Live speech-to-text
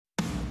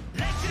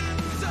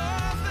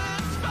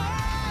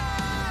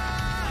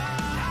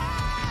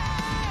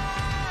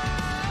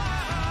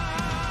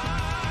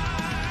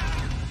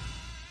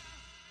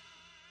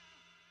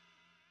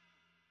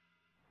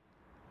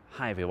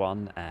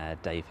everyone,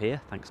 Dave here.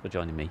 Thanks for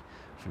joining me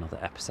for another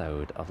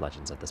episode of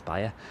Legends of the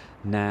Spire.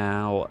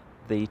 Now,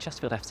 the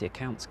Chesterfield FC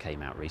accounts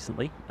came out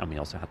recently, and we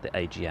also had the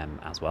AGM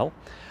as well.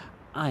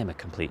 I am a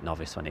complete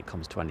novice when it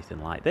comes to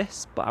anything like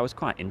this, but I was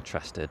quite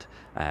interested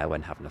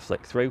when having a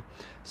flick through.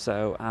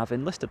 So I've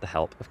enlisted the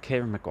help of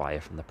Kieran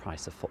Maguire from the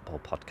Price of Football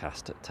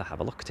podcast to have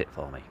a look at it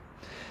for me.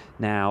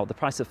 Now, The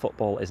Price of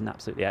Football is an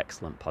absolutely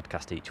excellent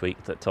podcast each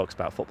week that talks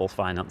about football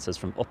finances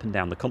from up and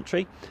down the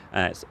country.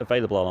 It's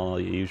available on all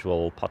your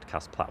usual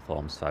podcast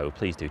platforms, so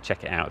please do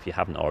check it out if you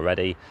haven't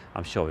already.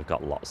 I'm sure we've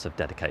got lots of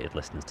dedicated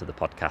listeners to the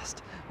podcast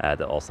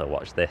that also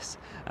watch this,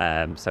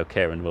 so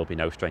Kieran will be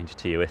no stranger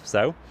to you if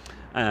so.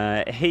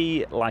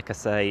 He, like I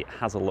say,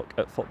 has a look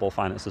at football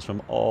finances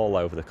from all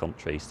over the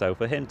country, so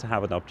for him to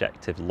have an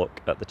objective look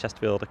at the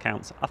Chesterfield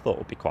accounts, I thought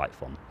would be quite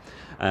fun.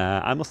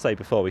 I must say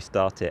before we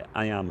start it,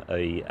 I am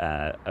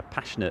a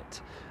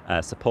passionate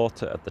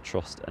supporter of the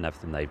Trust and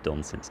everything they've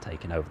done since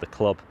taking over the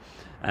club,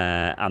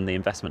 and the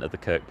investment of the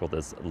Kirk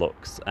brothers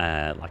looks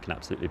like an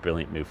absolutely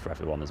brilliant move for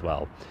everyone as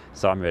well.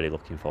 So I'm really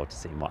looking forward to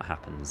seeing what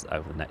happens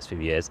over the next few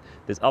years.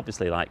 There's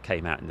obviously, like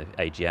came out in the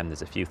AGM,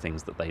 there's a few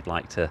things that they'd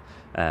like to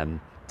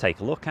take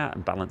a look at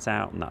and balance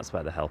out, and that's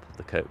where the help of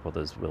the Kirk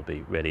brothers will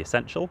be really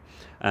essential,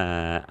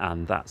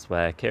 and that's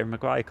where Kieran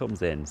Maguire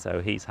comes in.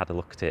 So he's had a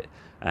look at it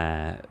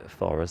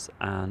for us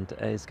and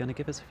is going to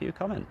give us a few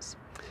comments.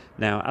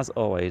 Now, as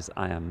always,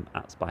 I am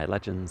at Spire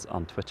Legends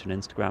on Twitter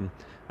and Instagram,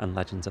 and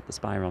Legends of the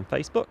Spire on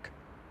Facebook,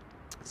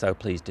 so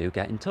please do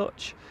get in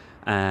touch.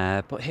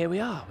 But here we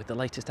are with the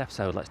latest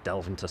episode. Let's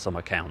delve into some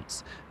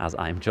accounts, as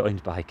I'm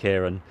joined by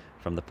Kieran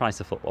from the Price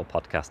of Football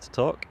podcast to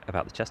talk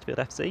about the Chesterfield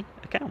FC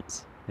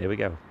accounts. Here we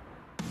go.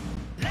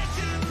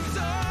 Legends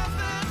of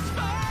the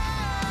Spire.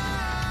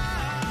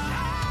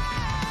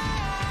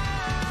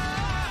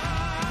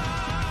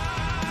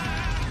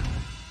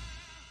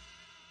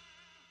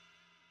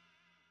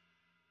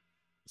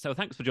 So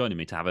thanks for joining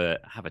me to have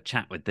a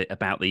chat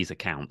about these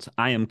accounts.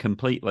 I am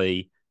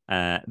completely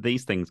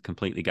these things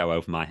completely go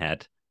over my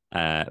head,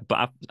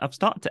 but I've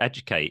started to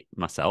educate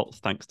myself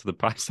thanks to the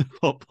Price of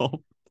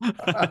Football.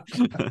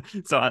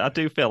 So I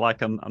do feel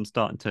like I'm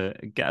starting to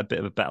get a bit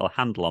of a better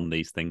handle on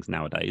these things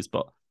nowadays.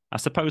 But I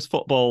suppose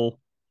football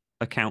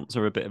accounts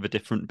are a bit of a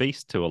different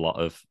beast to a lot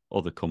of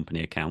other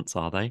company accounts,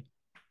 are they?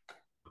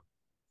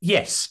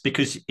 Yes,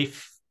 because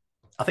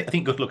I think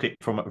you could look at it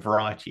from a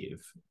variety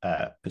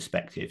of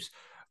perspectives.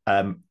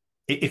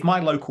 If my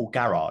local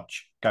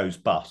garage goes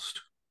bust,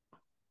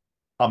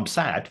 I'm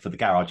sad for the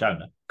garage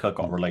owner because I've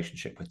got a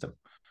relationship with them.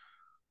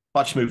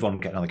 I just move on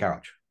and get another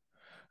garage.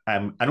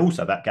 And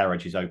also that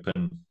garage is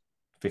open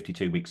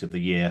 52 weeks of the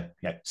year,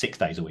 6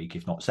 days a week,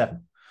 if not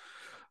 7.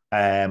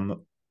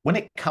 When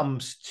it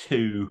comes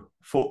to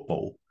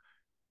football,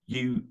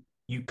 you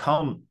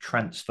can't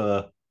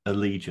transfer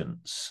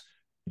allegiance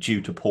due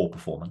to poor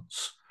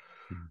performance.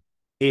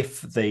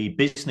 If the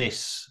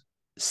business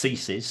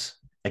ceases,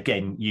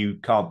 again, you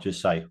can't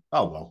just say,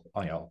 oh, well,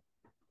 I'll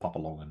pop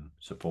along and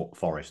support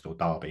Forest or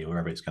Derby or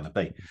wherever it's going to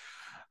be.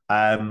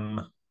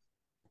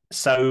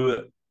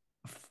 So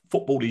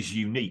football is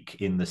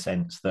unique in the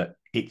sense that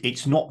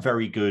it's not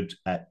very good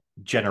at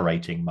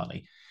generating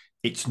money.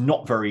 It's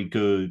not very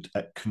good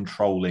at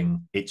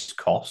controlling its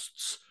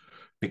costs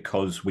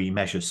because we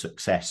measure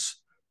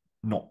success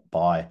not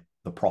by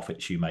the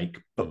profits you make,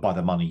 but by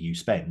the money you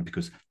spend,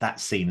 because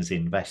that's seen as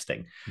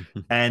investing.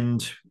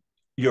 And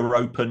you're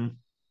open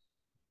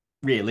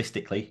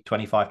realistically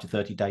 25 to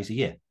 30 days a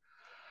year.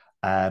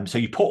 So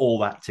you put all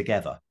that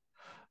together,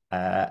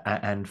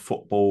 and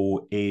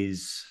football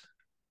is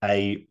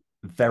a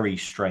very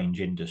strange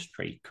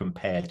industry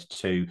compared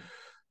to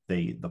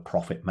the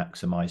profit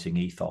maximizing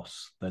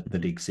ethos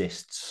that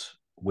exists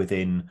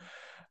within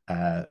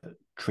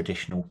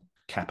traditional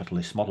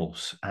capitalist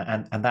models,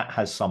 and that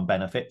has some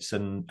benefits,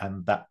 and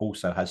that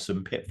also has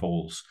some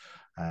pitfalls.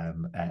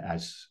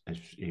 As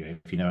you know,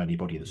 if you know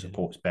anybody that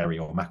supports Bury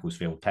or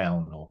Macclesfield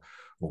Town, or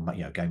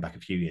going back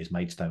a few years,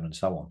 Maidstone and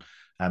so on,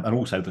 and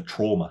also the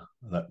trauma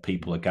that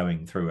people are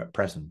going through at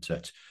present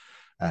at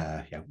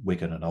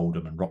Wigan and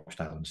Oldham and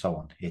Rochdale and so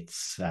on.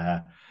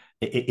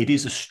 It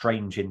is a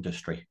strange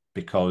industry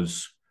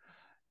because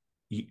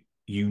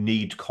you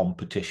need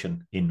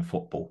competition in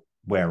football,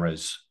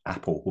 whereas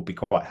Apple would be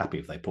quite happy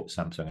if they put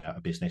Samsung out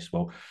of business.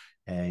 Well,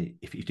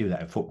 if you do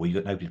that in football, you've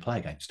got nobody to play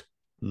against.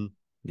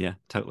 Yeah,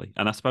 totally.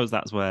 And I suppose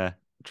that's where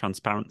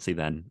transparency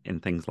then in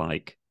things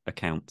like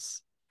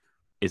accounts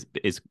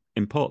is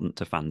important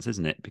to fans,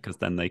 isn't it? Because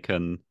then they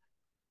can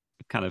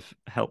kind of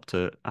help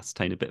to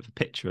ascertain a bit of a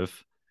picture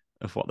of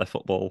what their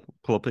football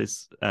club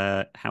is,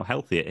 how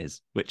healthy it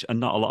is, which are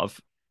not a lot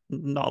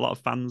of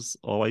fans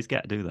always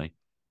get, do they?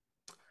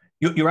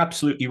 You're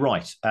absolutely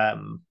right.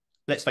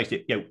 Let's face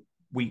it,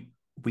 we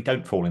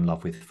don't fall in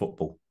love with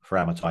football for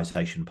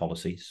amortization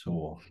policies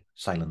or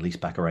sale and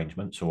leaseback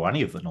arrangements or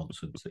any of the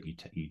nonsense that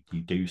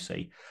you do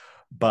see,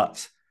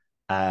 but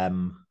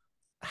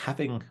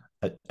having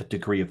a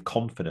degree of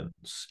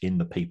confidence in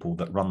the people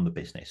that run the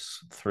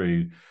business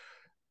through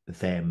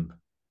them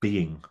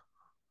being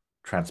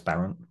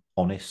transparent,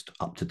 honest,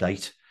 up to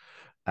date,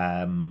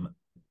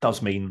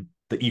 does mean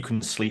that you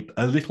can sleep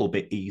a little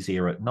bit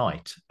easier at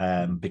night,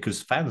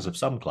 because fans of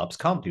some clubs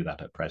can't do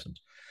that at present,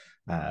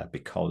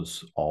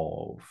 because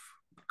of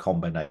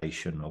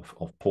combination of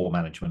poor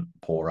management,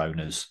 poor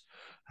owners,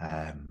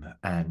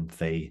 and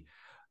the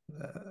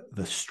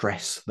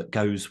stress that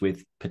goes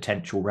with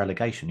potential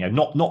relegation.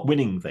 Not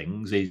winning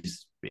things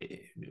is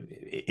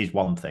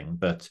one thing,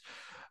 but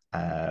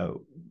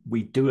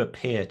we do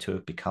appear to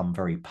have become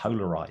very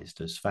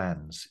polarized as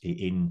fans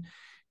in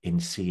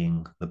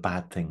seeing the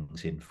bad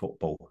things in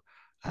football.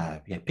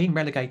 Being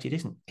relegated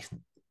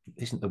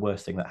isn't the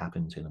worst thing that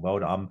happens in the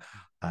world.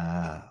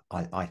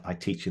 I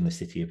teach in the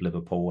city of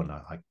Liverpool, and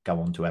I go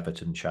on to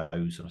Everton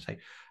shows, and I say,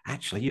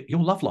 actually,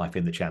 you'll love life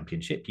in the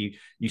Championship.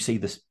 You see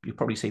this, you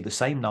probably see the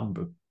same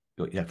number.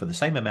 For the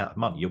same amount of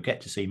money, you'll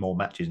get to see more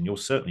matches, and you'll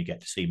certainly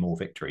get to see more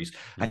victories,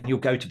 and you'll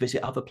go to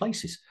visit other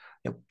places.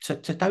 So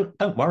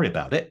don't worry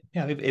about it.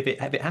 If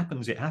it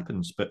happens, it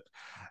happens. But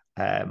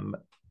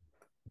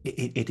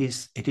it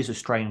is a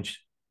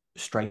strange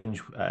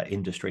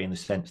industry in the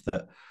sense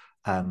that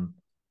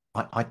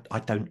I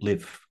don't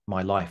live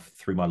my life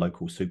through my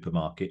local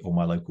supermarket or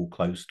my local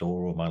clothes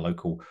store or my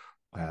local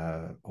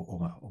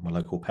my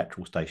local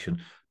petrol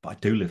station, but I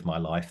do live my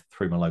life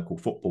through my local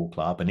football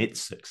club, and its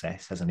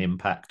success has an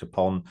impact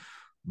upon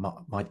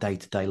my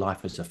day-to-day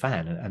life as a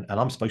fan. And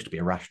I'm supposed to be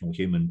a rational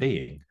human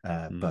being,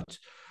 but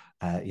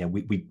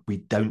we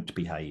don't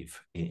behave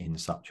in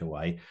such a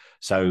way.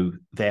 So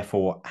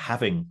therefore,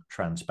 having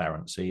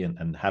transparency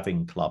and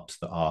having clubs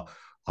that are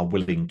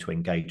willing to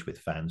engage with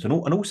fans, and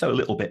also a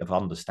little bit of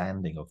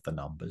understanding of the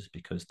numbers,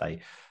 because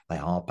they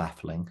are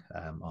baffling.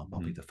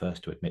 I'll be the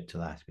first to admit to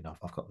that.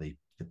 I've got the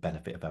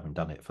benefit of having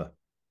done it for.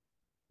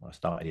 I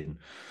started in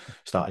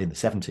the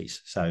 70s,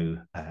 so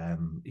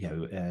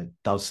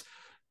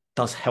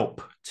does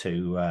help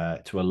to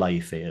allay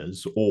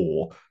fears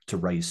or to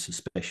raise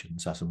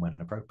suspicions as and when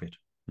appropriate.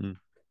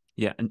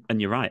 Yeah, and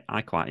you're right.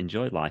 I quite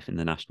enjoy life in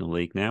the National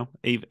League now.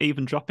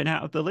 Even dropping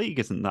out of the league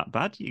isn't that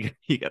bad. You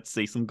get to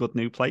see some good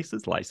new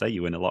places. Like I say,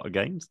 you win a lot of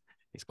games.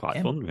 It's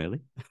quite fun, really.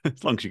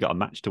 As long as you've got a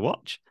match to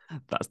watch.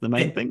 That's the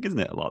main thing, isn't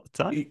it, a lot of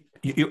the time?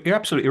 You're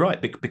absolutely right,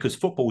 because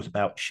football is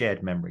about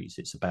shared memories.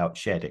 It's about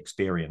shared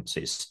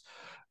experiences.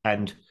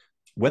 And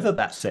whether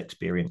that's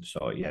experience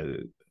or,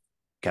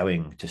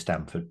 going to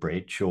Stamford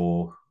Bridge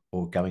or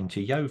going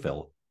to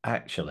Yeovil,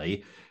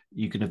 actually,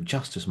 you can have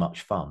just as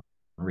much fun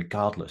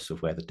regardless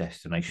of where the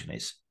destination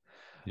is.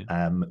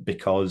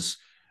 Because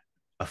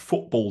a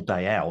football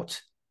day out,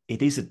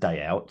 it is a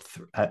day out,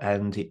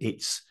 and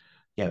it's,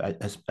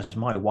 as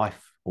my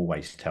wife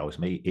always tells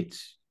me,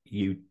 it's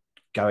you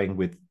going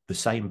with the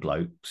same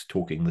blokes,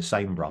 talking the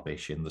same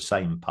rubbish in the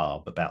same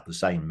pub about the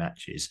same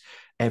matches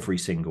every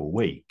single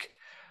week.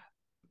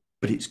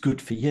 But it's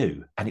good for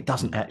you, and it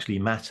doesn't actually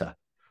matter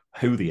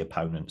who the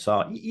opponents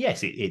are. Yes,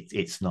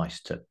 it's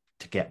nice to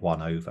get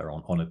one over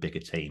on a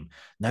bigger team.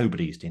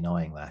 Nobody's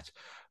denying that.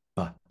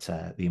 But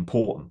the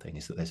important thing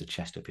is that there's a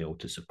Chesterfield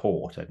to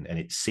support, and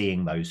it's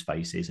seeing those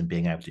faces and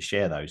being able to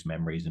share those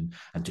memories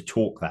and to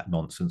talk that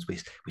nonsense,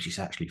 which is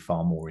actually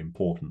far more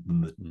important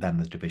than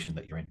the division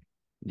that you're in.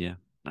 Yeah,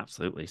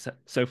 absolutely.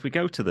 So if we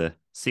go to the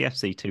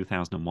CFC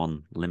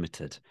 2001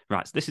 Limited,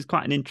 right, so this is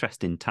quite an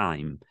interesting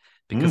time,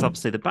 because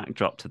obviously the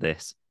backdrop to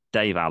this,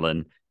 Dave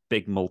Allen,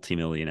 big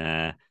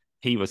multimillionaire,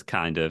 he was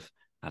kind of,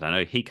 I don't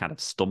know, he kind of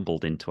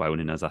stumbled into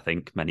owning us, I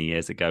think, many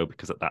years ago,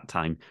 because at that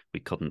time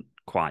we couldn't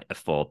quite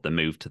afford the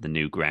move to the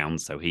new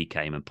ground. So he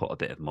came and put a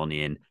bit of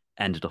money in,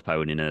 ended up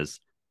owning us.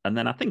 And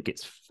then I think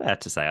it's fair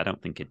to say, I don't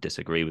think he'd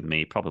disagree with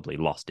me, probably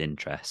lost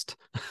interest.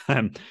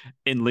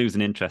 In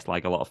losing interest,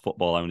 like a lot of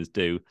football owners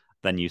do,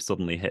 then you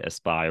suddenly hit a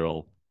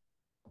spiral.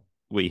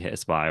 We hit a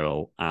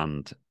spiral,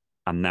 and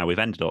now we've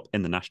ended up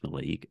in the National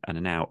League and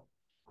are now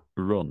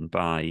run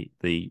by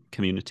the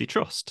Community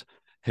Trust,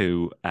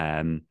 who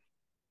kind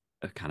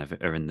of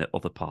are in the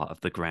other part of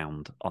the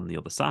ground on the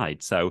other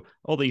side. So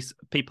all these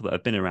people that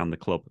have been around the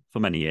club for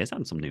many years,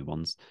 and some new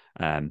ones,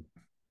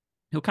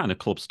 who are kind of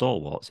club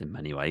stalwarts in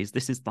many ways.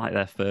 This is like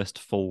their first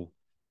full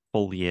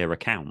year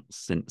accounts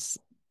since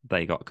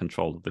they got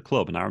control of the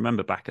club. And I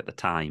remember back at the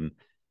time,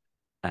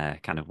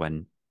 kind of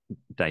when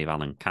Dave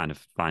Allen kind of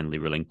finally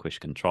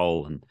relinquished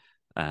control and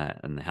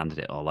they handed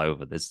it all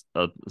over. There's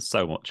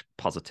so much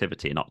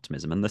positivity and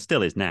optimism, and there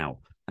still is now.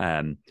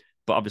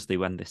 But obviously,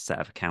 when this set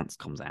of accounts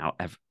comes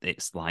out,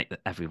 it's like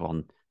that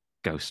everyone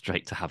goes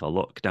straight to have a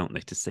look, don't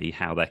they, to see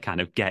how they're kind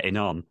of getting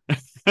on.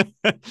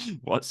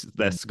 What's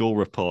their school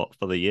report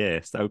for the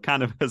year? So,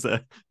 kind of as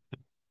a,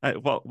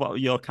 what are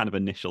your kind of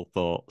initial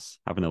thoughts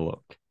having a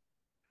look?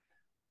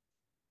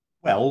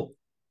 Well,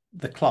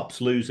 the club's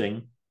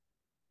losing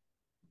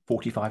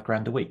 45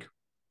 grand a week.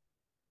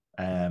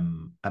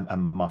 And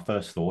my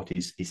first thought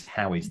is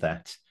how is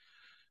that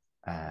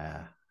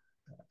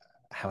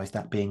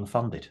being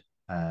funded?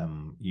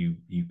 You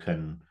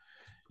can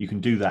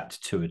do that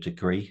to a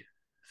degree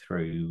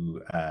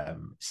through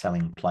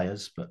selling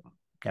players, but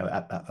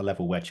at the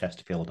level where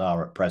Chesterfield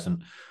are at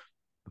present,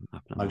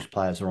 most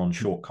players are on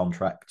short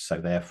contracts,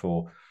 so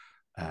therefore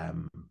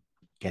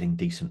getting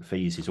decent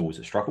fees is always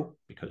a struggle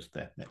because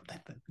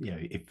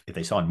if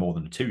they sign more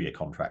than a 2-year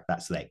contract,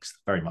 that's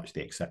very much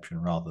the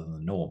exception rather than the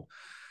norm.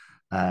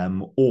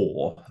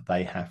 Or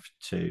they have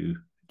to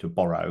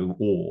borrow,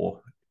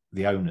 or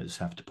the owners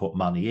have to put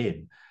money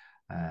in.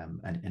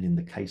 And in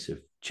the case of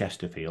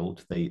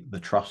Chesterfield, the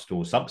trust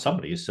or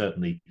somebody has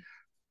certainly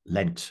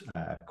lent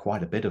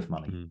quite a bit of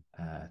money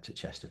to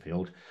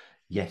Chesterfield.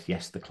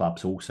 Yes, the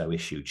club's also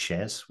issued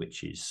shares,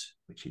 which is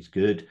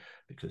good,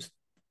 because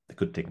the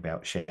good thing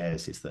about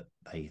shares is that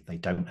they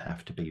don't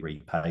have to be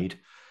repaid.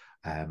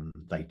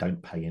 They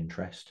don't pay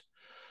interest.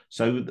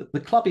 So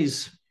the club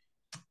is,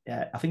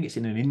 I think it's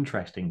in an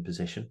interesting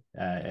position.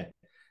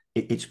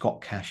 It's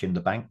got cash in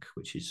the bank,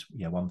 which is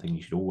one thing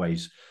you should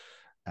always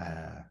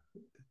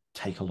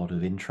take a lot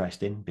of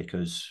interest in,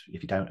 because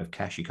if you don't have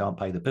cash, you can't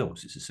pay the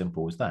bills. It's as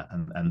simple as that.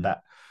 And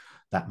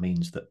that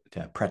means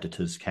that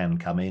predators can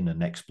come in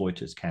and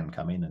exploiters can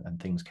come in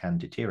and things can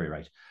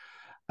deteriorate.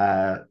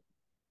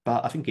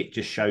 But I think it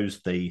just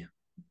shows the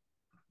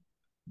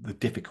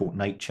difficult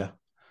nature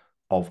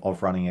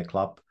of running a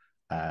club.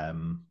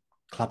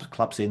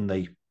 Clubs in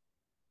the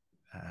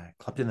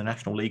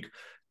National League,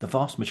 the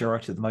vast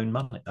majority of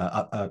them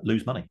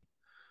lose money.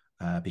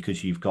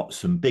 Because you've got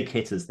some big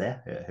hitters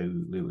there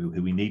who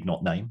we need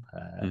not name.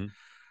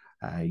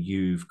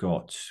 You've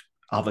got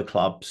other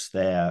clubs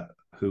there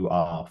who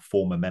are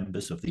former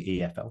members of the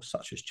EFL,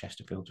 such as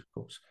Chesterfield, of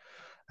course,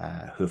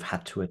 who have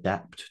had to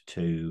adapt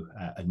to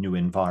a new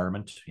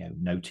environment.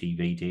 No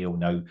TV deal,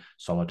 no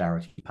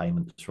solidarity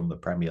payments from the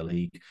Premier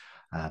League,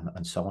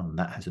 and so on. And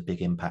that has a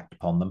big impact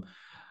upon them.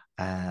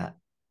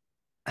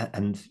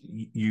 And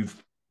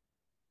you've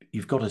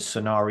got a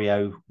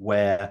scenario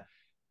where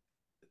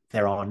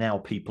there are now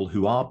people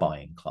who are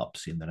buying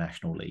clubs in the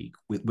National League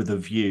with a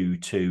view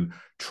to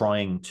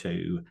trying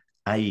to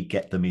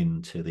get them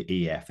into the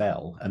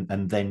EFL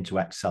and then to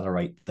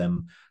accelerate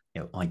them,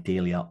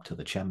 ideally up to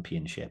the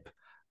Championship.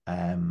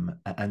 And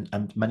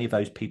many of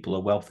those people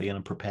are wealthy and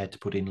are prepared to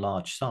put in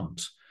large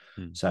sums.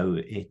 So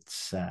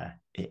it's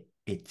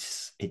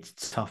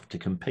tough to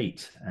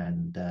compete.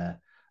 And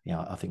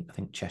I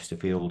think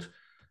Chesterfield,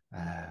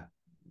 I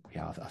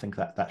think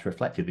that's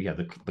reflected.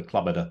 The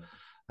club had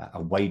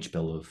a wage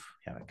bill of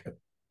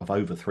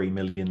over £3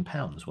 million.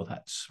 Well,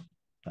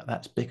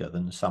 that's bigger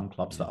than some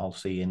clubs that I'll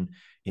see in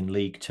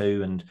League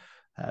Two, and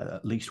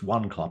at least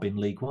one club in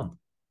League One.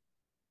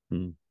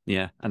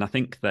 Yeah, and I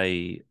think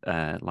they,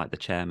 like the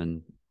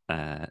chairman,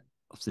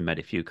 obviously made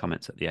a few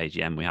comments at the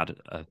AGM. We had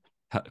a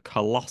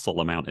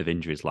colossal amount of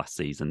injuries last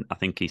season. I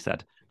think he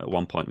said at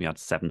one point we had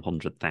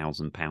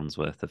 £700,000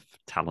 worth of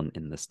talent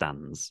in the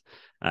stands,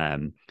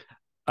 and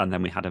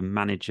then we had a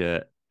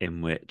manager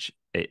in which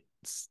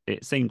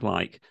it seemed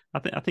like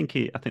I think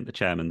the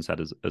chairman said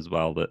as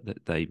well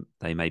that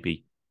they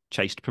maybe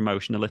chased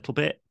promotion a little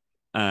bit,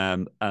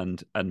 and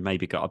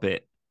maybe got a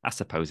bit. I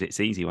suppose it's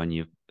easy when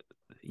you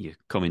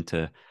come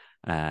into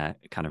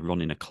kind of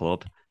running a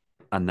club,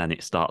 and then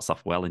it starts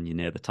off well, and you're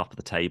near the top of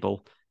the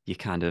table. You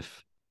kind of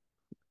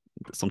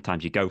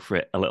sometimes you go for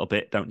it a little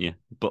bit, don't you?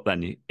 But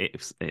then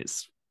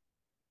it's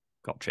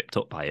got tripped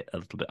up by it a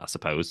little bit, I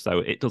suppose. So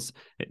it does.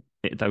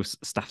 Those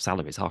staff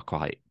salaries are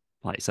quite,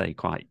 like you say,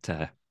 quite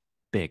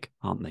big,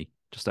 aren't they?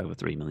 Just over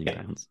 £3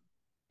 million.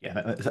 Yeah,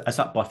 that's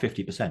up by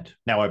 50%.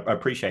 Now, I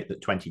appreciate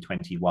that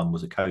 2021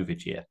 was a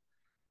COVID year,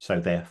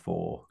 so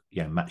therefore,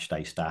 match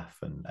day staff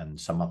and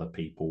some other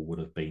people would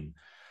have been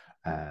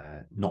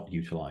not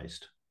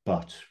utilised.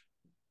 But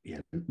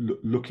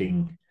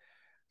looking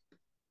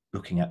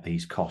at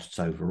these costs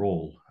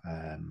overall,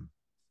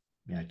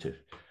 to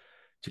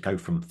go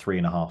from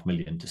 3.5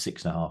 million to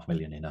 6.5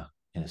 million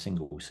in a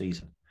single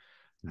season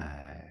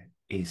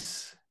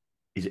is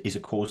a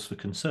cause for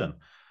concern.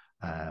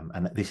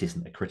 And this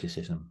isn't a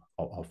criticism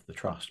of the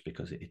trust,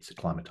 because it's a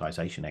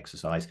climatisation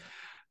exercise.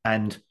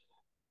 And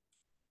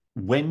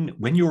when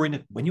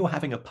you're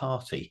having a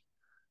party,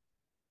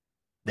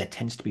 there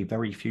tends to be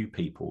very few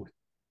people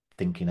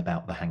thinking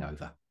about the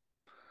hangover.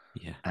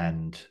 Yeah,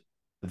 and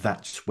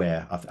that's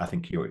where I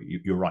think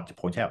you're right to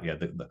point out.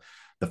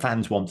 The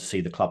fans want to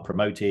see the club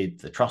promoted,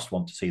 the trust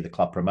want to see the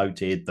club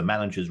promoted, the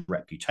manager's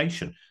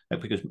reputation,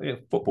 because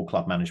football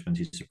club management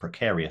is a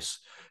precarious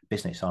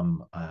business.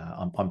 I'm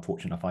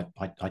fortunate enough.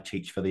 I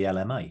teach for the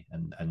LMA,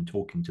 and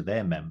talking to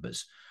their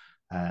members,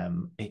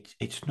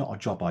 it's not a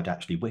job I'd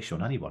actually wish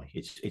on anyone.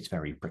 It's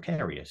very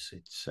precarious.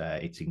 It's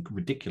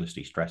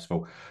ridiculously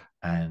stressful,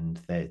 and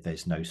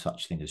there's no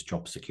such thing as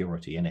job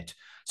security in it.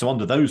 So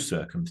under those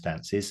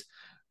circumstances,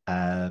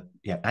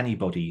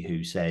 anybody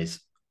who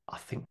says, I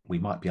think we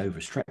might be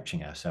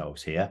overstretching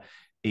ourselves here,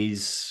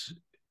 is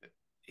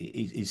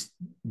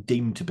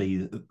deemed to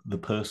be the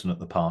person at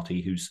the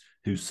party who's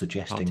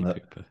suggesting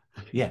party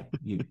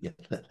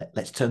that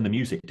let's turn the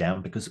music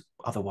down, because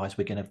otherwise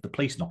we're going to have the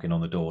police knocking on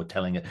the door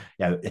telling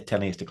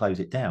us to close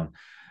it down.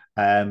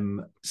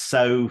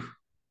 So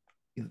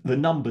the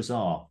numbers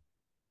are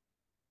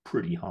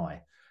pretty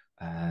high,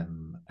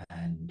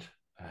 and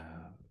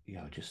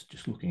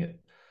just looking at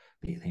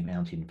the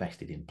amount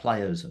invested in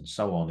players and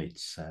so on,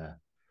 it's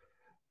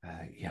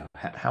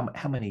how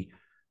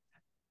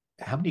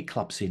many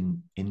clubs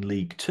in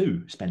League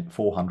Two spent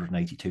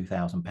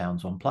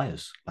 £482,000 on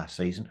players last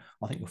season?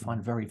 I think you'll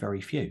find very,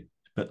 very few.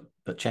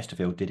 But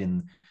Chesterfield did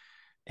in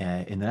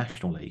the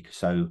National League.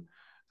 So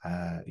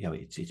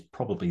it's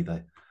probably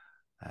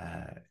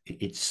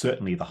it's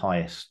certainly the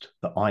highest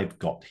that I've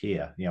got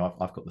here.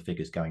 I've got the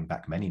figures going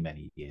back many,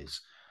 many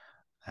years.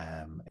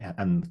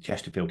 And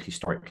Chesterfield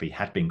historically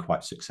had been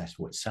quite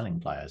successful at selling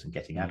players and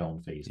getting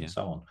add-on fees and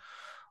so on.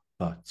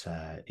 But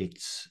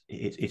it's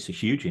a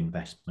huge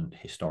investment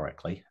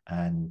historically,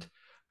 and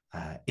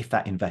if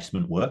that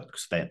investment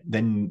works,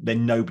 then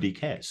nobody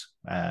cares.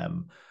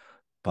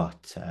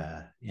 But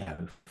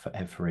for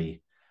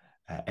every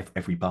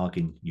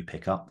bargain you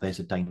pick up, there's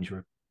a danger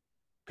of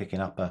picking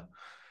up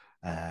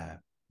a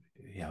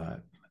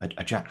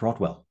Jack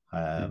Rodwell,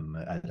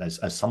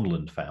 as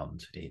Sunderland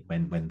found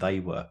when they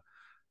were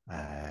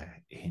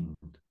in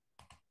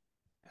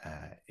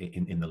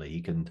the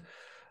league, and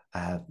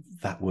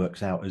that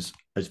works out as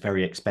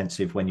very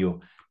expensive when you're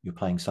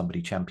paying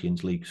somebody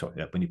Champions League,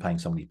 when you're paying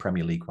somebody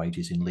Premier League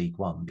wages in League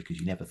One, because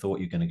you never thought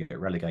you're going to get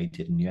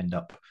relegated, and you end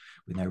up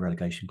with no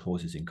relegation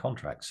clauses in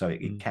contracts. So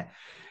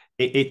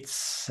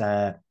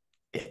they're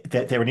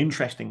an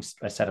interesting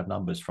set of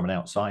numbers from an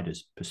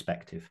outsider's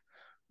perspective,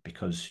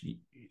 because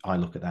I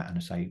look at that and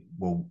I say,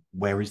 well,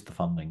 where is the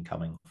funding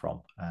coming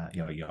from? I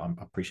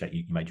appreciate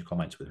you made your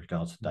comments with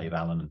regards to Dave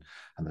Allen,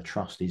 and the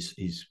trust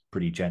is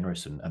pretty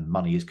generous, and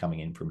money is coming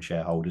in from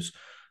shareholders.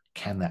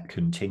 Can that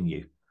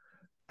continue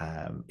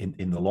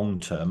in the long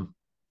term?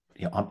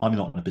 I'm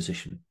not in a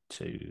position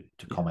to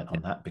comment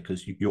on that,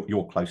 because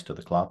you're close to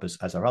the club,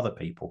 as are other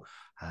people.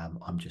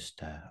 I'm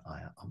just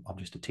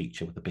a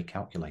teacher with a big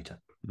calculator.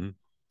 Mm.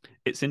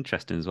 It's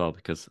interesting as well,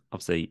 because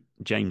obviously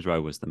James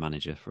Rowe was the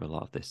manager for a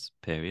lot of this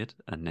period,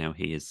 and now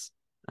he was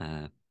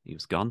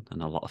gone,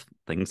 and a lot of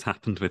things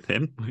happened with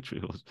him, which we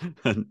will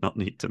not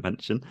need to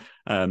mention.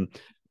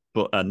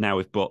 But now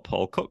we've brought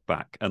Paul Cook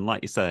back, and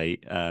like you say,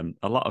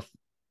 a lot of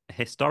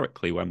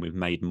historically, when we've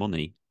made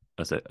money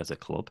as a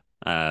club,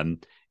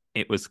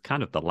 it was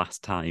kind of the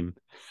last time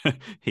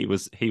he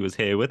was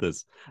here with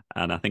us,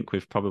 and I think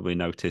we've probably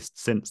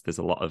noticed since there's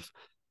a lot of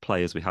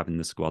players we have in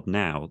the squad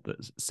now that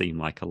seem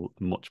like a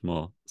much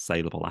more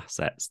saleable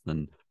assets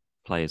than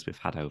players we've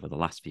had over the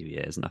last few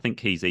years. And I think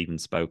he's even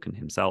spoken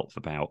himself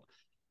about,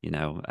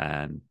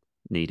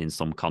 needing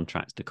some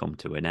contracts to come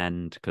to an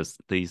end, because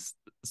these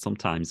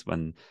sometimes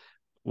when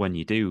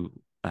you do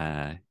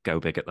go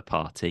big at the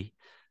party,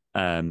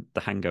 the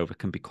hangover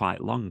can be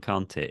quite long,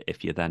 can't it?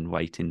 If you're then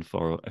waiting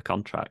for a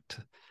contract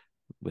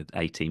with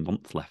 18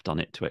 months left on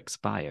it to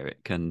expire,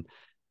 it can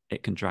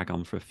drag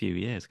on for a few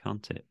years,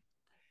 can't it?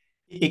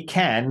 It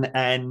can,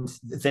 and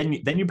then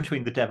you're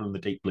between the devil and the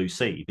deep blue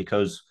sea,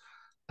 because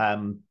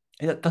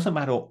it doesn't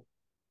matter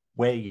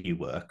where you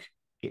work;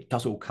 it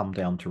does all come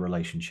down to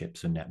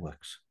relationships and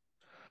networks.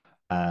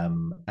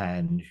 And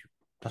it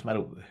doesn't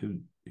matter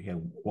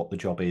what the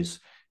job is.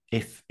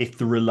 If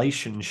the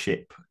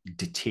relationship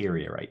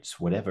deteriorates,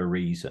 whatever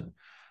reason,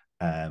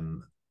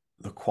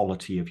 the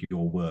quality of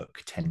your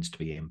work tends to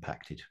be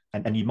impacted,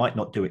 and you might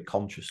not do it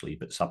consciously,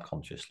 but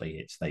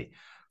subconsciously,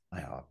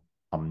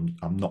 I'm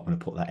not going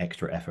to put that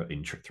extra effort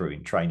through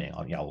in training.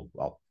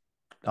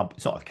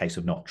 It's not a case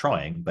of not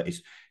trying, but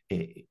it's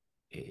a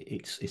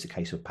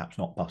case of perhaps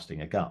not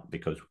busting a gut,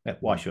 because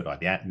why should I?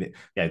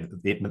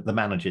 The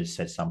manager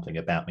says something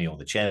about me, or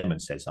the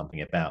chairman says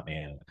something about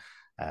me,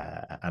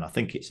 and I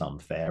think it's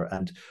unfair.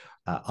 And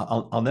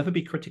I'll never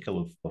be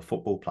critical of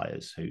football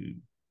players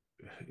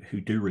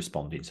who do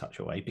respond in such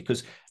a way,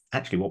 because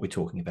actually what we're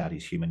talking about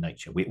is human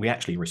nature. We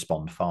actually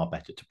respond far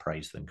better to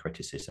praise than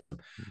criticism.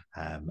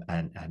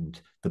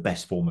 And the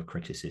best form of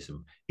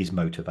criticism is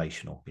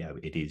motivational.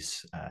 It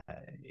is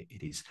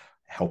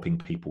helping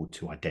people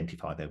to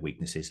identify their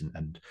weaknesses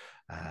and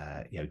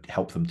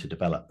help them to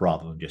develop,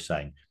 rather than just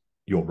saying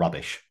you're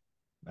rubbish.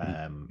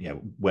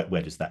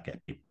 Where does that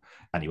get people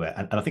anywhere?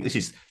 And I think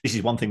this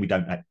is one thing we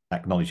don't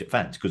acknowledge at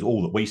fans, because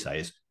all that we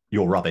say is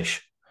you're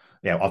rubbish.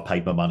 I've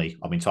paid my money,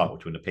 I'm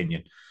entitled to an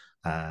opinion.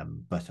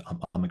 But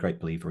I'm a great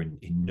believer in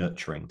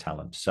nurturing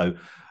talent. So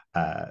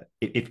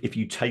if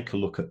you take a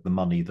look at the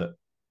money that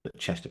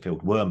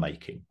Chesterfield were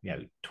making,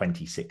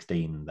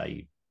 2016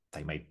 they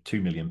made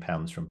 £2 million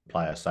from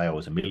player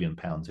sales, £1 million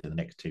in the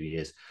next 2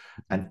 years,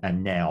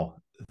 and now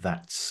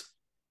that's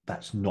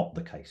not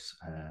the case,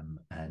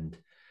 and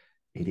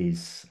it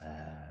is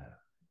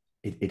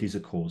a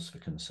cause for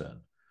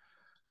concern.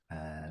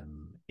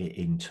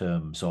 In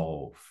terms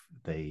of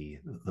the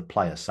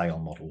player sale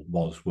model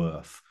was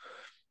worth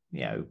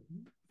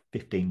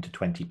 15 to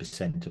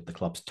 20% of the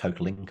club's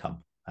total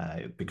income,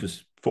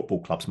 because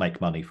football clubs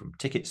make money from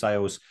ticket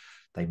sales.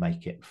 They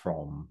make it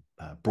from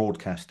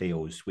broadcast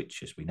deals,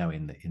 which, as we know,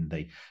 in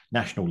the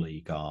National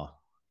League are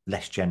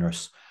less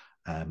generous,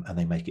 and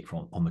they make it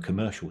from on the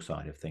commercial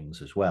side of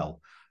things as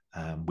well,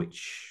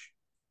 which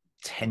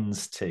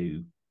tends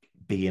to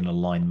be in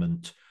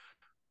alignment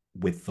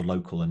with the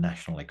local and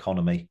national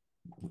economy,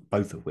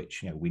 both of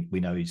which we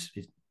know is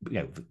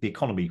the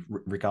economy,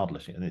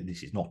 regardless,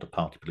 this is not a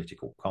party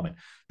political comment,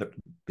 that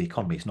the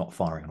economy is not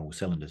firing on all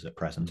cylinders at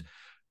present.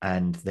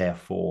 And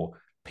therefore,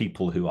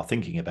 people who are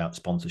thinking about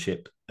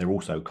sponsorship, they're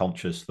also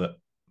conscious that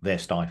their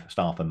staff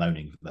are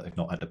moaning that they've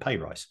not had a pay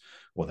rise,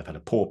 or they've had a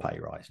poor pay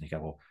rise. And you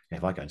go, well,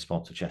 if I go and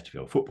sponsor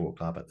Chesterfield Football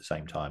Club at the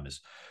same time as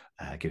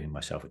giving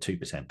myself a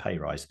 2% pay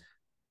rise,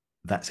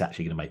 that's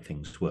actually going to make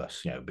things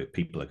worse. But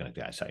people are going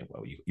to say,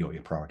 well,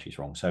 your priorities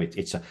wrong. So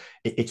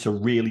it's a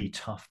really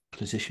tough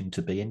position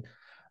to be in.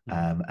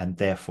 And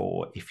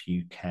therefore, if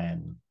you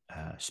can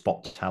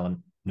spot talent,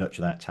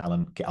 nurture that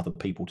talent, get other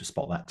people to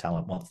spot that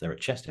talent once they're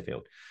at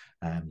Chesterfield,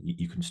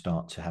 you can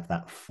start to have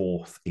that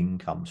fourth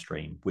income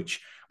stream,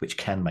 which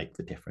can make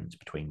the difference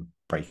between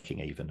breaking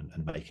even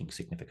and making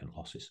significant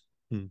losses.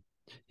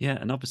 Yeah,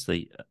 and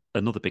obviously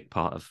another big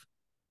part of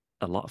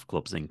a lot of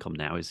clubs' income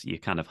now is your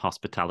kind of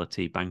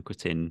hospitality,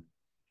 banqueting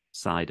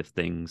side of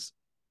things.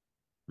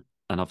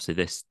 And obviously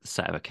this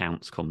set of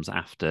accounts comes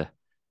after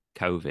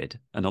COVID,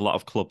 and a lot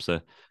of clubs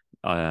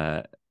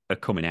are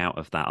coming out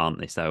of that, aren't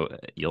they? So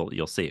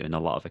you'll see it in a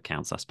lot of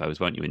accounts, I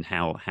suppose, won't you, in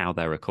how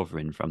they're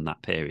recovering from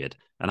that period.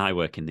 And I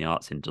work in the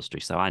arts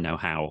industry, so I know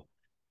how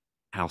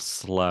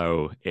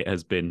slow it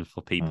has been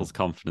for people's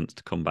confidence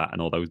to come back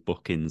and all those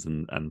bookings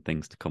and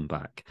things to come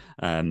back.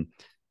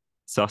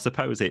 So I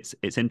suppose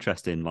it's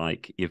interesting.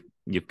 Like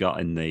you've got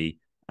in the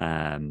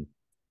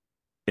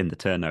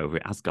turnover,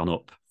 it has gone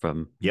up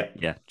from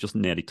just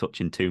nearly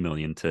touching 2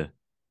 million to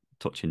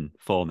touching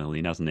 4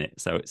 million, hasn't it?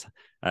 So it's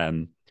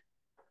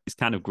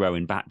kind of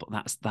growing back, but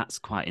that's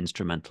quite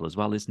instrumental as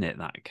well, isn't it?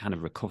 That kind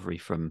of recovery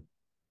from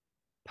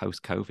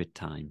post-COVID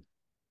time.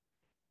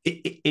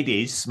 It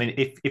is. I mean,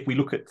 if we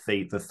look at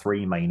the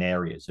three main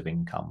areas of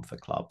income for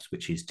clubs,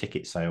 which is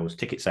ticket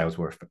sales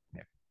were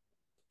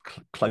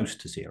close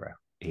to zero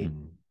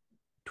in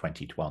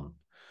 2021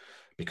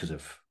 because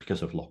of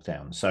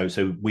lockdown.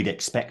 So we'd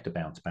expect a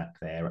bounce back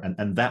there,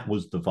 and that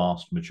was the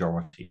vast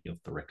majority of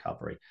the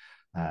recovery.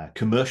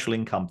 Commercial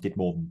income did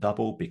more than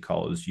double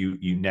because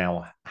you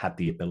now had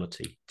the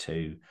ability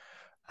to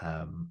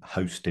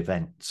host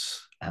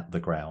events at the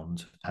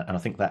ground, and I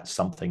think that's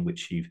something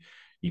which you've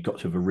got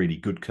to have a really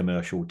good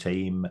commercial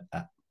team,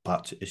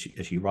 but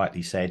as you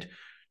rightly said,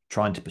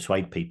 trying to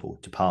persuade people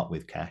to part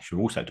with cash, or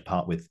also to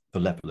part with the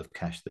level of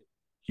cash that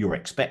you're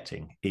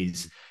expecting,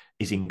 is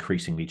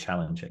increasingly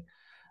challenging.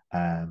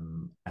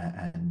 And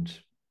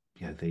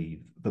the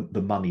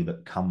money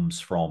that comes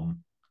from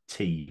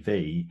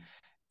TV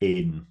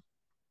in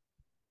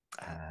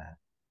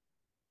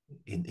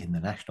the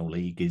National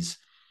League is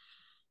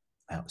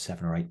about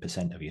 7 or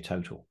 8% of your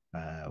total,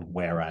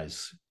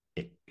 whereas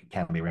it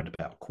can be around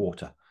about a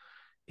quarter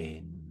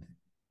in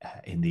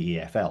the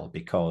EFL,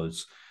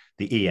 because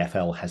the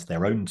EFL has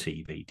their own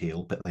TV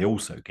deal, but they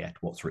also get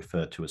what's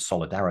referred to as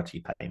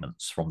solidarity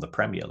payments from the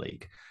Premier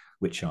League,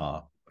 which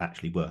are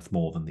actually worth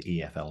more than the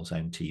EFL's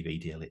own TV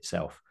deal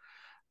itself.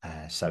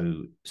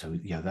 So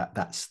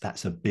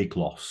that's a big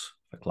loss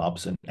for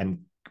clubs, and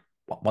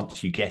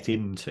once you get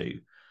into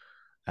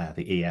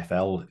the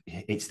EFL,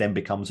 it then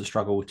becomes a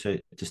struggle to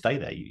stay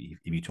there. If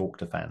you talk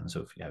to fans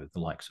of the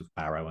likes of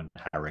Barrow and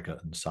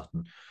Harrogate and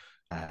Sutton,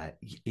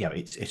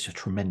 it's a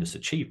tremendous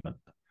achievement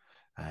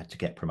to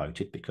get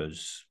promoted,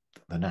 because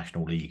the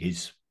National League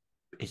is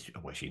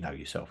well, as you know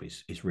yourself,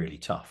 is really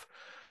tough.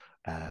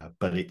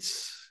 But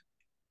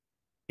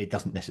it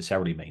doesn't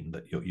necessarily mean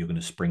that you're going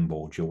to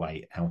springboard your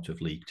way out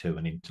of League Two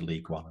and into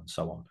League One and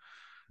so on,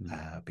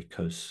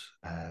 because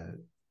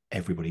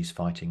everybody's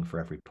fighting for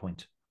every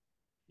point.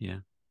 Yeah.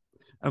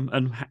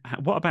 And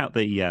what about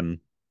the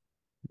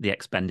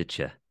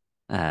expenditure,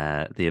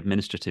 the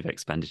administrative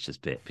expenditures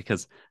bit?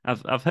 Because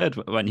I've heard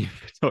when you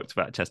talked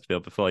about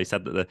Chesterfield before, you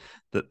said that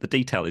the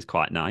detail is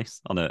quite nice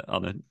on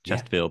a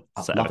Chesterfield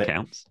set of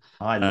accounts.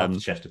 I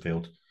love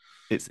Chesterfield.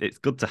 It's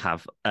good to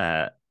have,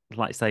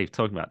 like I say,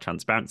 talking about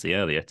transparency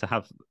earlier, to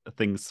have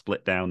things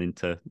split down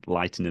into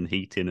lighting and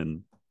heating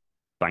and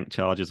bank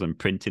charges and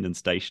printing and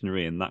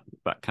stationery and that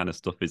kind of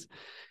stuff is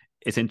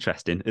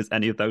interesting. Is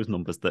any of those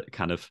numbers that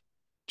kind of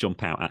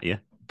jump out at you?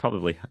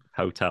 Probably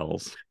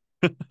hotels.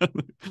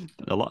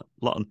 a lot.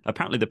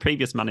 Apparently, the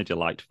previous manager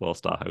liked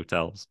 4-star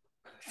hotels.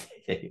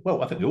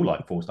 Well, I think we all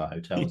like 4-star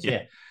hotels.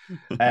 Yeah.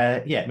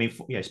 I mean,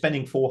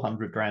 spending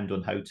 400 grand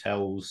on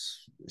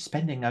hotels,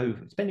 spending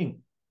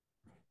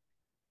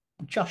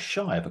just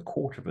shy of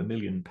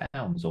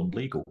 £250,000 on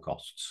legal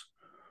costs.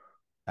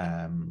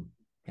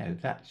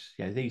 That's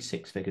these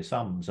six-figure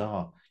sums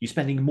are, you're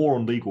spending more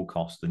on legal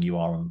costs than you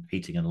are on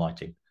heating and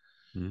lighting.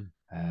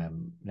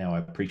 Now, I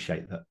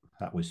appreciate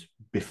that was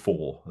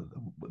before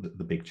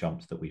the big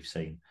jumps that we've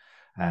seen.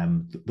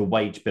 The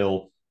wage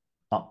bill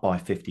up by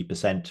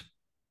 50%.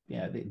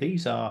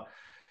 These are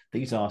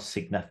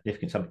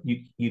significant sums.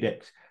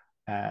 You'd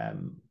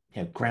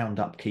ground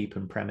upkeep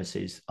and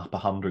premises up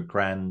 100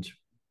 grand.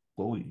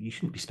 Well, you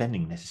shouldn't be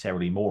spending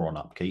necessarily more on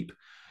upkeep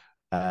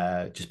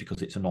just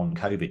because it's a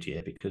non-COVID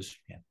year, because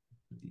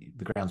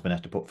the groundsman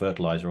has to put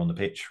fertilizer on the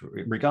pitch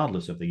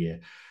regardless of the year.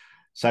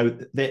 So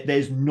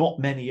there's not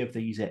many of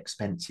these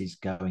expenses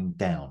going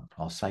down.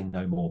 I'll say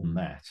no more than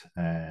that.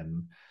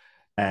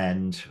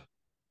 And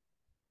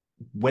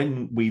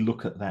when we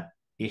look at that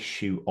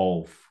issue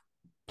of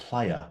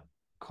player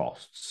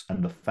costs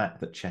and the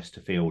fact that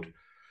Chesterfield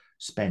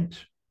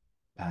spent,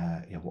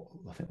 what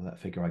I think that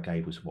figure I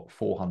gave was what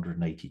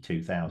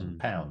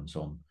 £482,000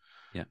 on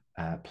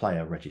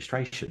player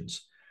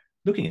registrations.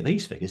 Looking at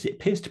these figures, it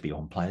appears to be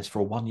on players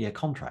for a 1-year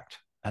contract,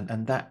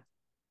 and that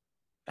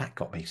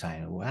got me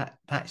saying, well,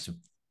 that's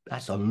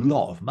a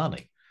lot of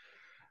money.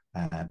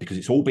 Because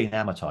it's all been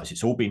amortized,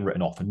 it's all been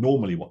written off. And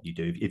normally, what you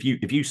do, if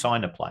you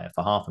sign a player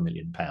for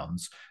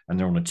 £500,000 and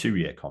they're on a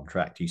 2-year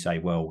contract, you say,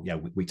 well, yeah,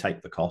 we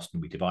take the cost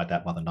and we divide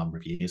that by the number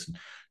of years, and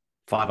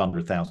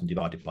 500,000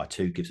 divided by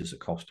 2 gives us a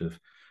cost of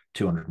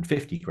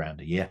 250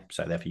 grand a year.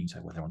 So therefore, you can say,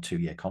 well, they're on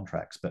 2-year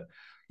contracts. But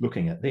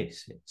looking at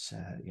this, it's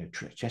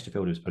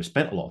Chesterfield has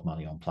spent a lot of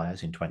money on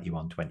players in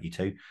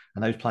 21-22,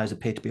 and those players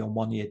appear to be on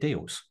 1-year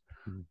deals.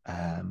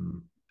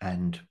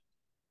 And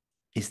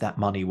is that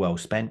money well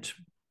spent?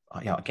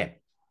 Again,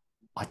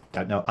 I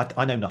don't know.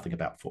 I know nothing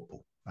about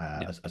football,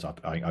 as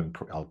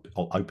I'll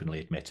openly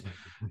admit,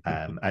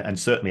 and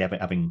certainly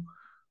having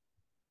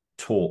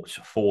talked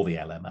for the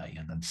LMA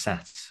and then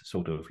sat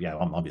sort of,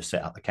 I'm just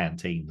sat at the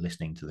canteen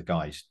listening to the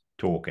guys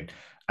talking,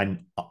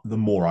 and the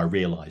more I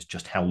realise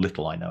just how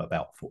little I know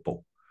about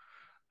football.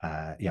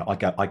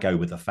 I go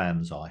with the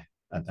fan's eye,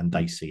 and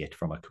they see it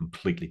from a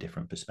completely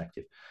different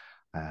perspective.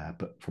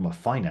 But from a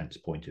finance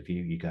point of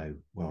view, you go,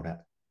 well,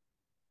 that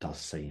does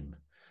seem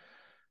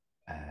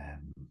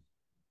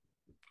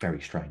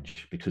very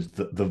strange, because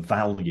the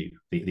value,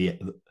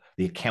 the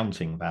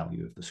accounting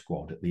value of the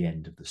squad at the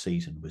end of the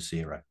season was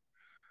zero,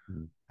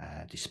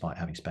 despite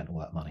having spent all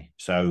that money.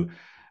 So,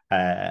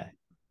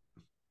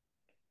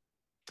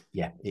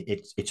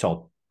 it's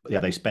odd.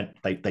 Yeah,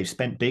 they've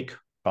spent big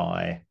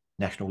by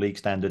National League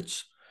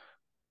standards.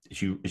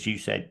 As you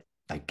said,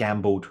 they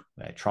gambled.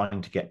 They're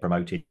trying to get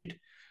promoted,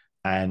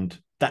 and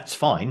that's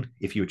fine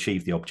if you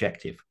achieve the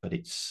objective. But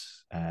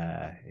it's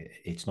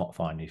not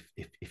fine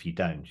if you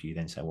don't. You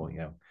then say, well,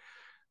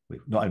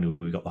 not only have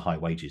we got the high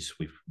wages,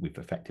 we've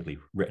effectively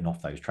written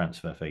off those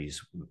transfer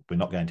fees. We're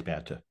not going to be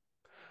able to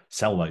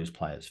sell those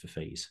players for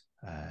fees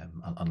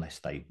unless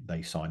they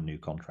sign new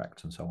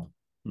contracts and so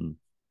on.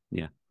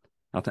 Yeah.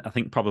 I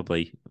think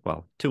probably,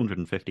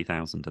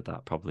 250,000 of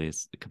that probably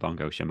is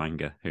Kabongo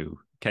Shamanga, who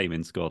came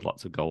in, scored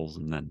lots of goals,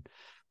 and then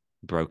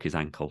broke his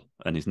ankle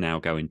and is now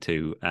going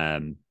to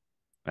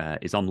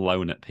is on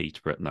loan at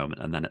Peterborough at the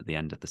moment, and then at the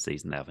end of the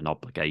season they have an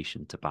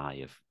obligation to buy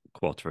of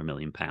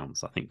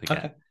 £250,000. I think they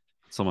get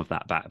some of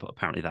that back, but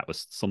apparently that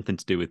was something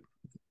to do with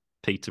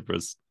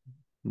Peterborough's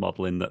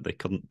modelling that they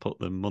couldn't put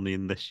the money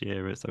in this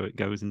year, so it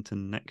goes into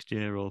next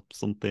year or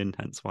something,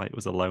 hence why it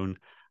was a loan.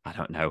 I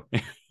don't know.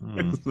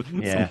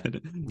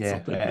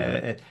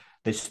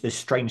 There's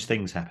strange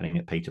things happening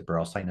at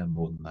Peterborough. I'll say no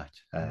more than that.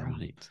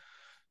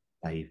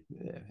 Right.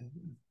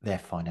 Their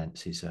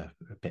finances are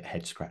a bit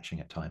head scratching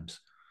at times.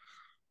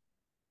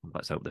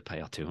 Let's hope they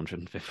pay our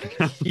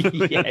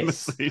 250.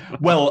 Yes.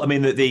 Well, I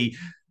mean, the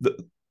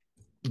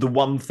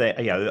one thing,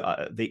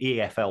 the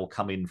EFL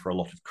come in for a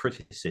lot of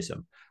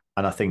criticism,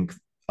 and I think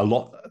a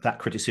lot of that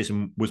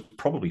criticism was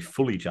probably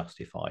fully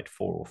justified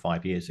 4 or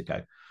 5 years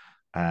ago.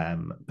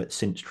 But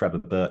since Trevor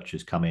Birch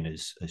has come in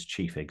as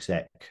chief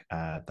exec,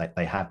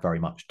 they have very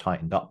much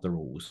tightened up the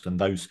rules, and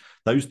those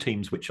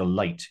teams which are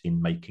late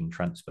in making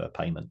transfer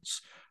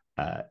payments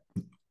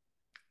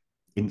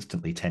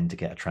instantly tend to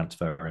get a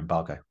transfer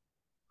embargo.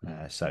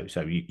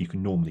 So you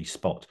can normally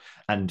spot,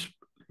 and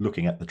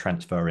looking at the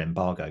transfer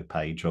embargo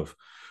page of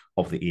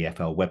the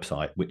EFL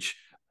website, which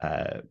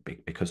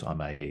because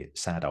I'm a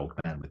sad old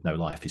man with no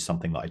life, is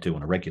something that I do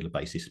on a regular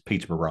basis.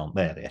 Peterborough aren't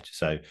there yet,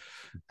 so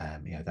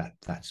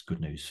that's good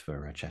news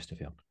for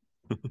Chesterfield.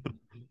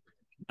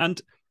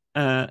 And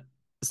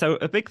so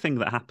a big thing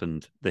that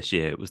happened this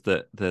year was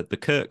that the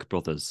Kirk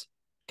brothers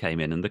came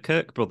in, and the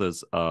Kirk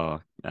brothers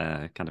are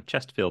kind of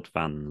Chesterfield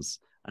fans,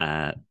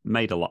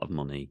 made a lot of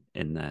money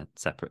in their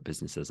separate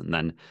businesses, and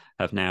then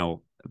have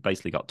now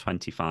basically got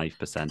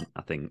 25%,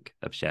 I think,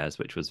 of shares,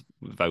 which was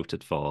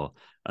voted for,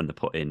 and they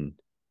put in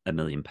 £1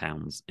 million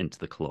into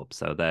the club.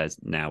 So there's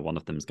now one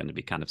of them is going to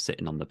be kind of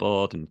sitting on the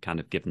board and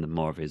kind of giving them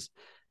more of his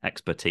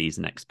expertise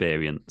and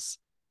experience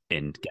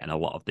in getting a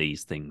lot of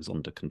these things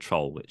under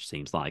control, which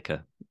seems like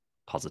a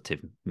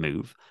positive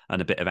move.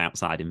 And a bit of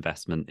outside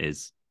investment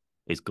is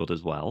good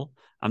as well.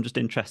 I'm just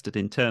interested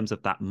in terms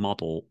of that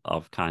model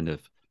of kind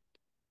of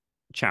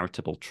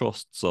charitable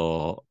trusts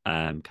or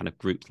kind of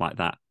groups like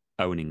that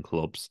owning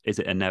clubs. Is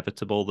it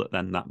inevitable that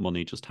then that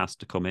money just has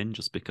to come in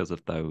just because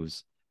of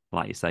those,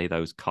 like you say,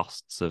 those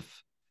costs of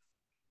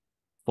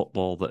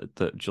football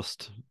that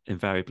just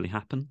invariably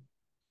happen?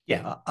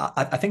 Yeah,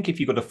 I think if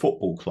you've got a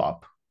football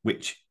club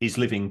which is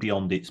living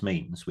beyond its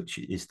means, which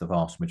is the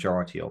vast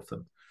majority of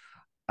them,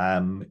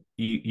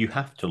 you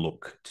have to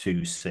look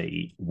to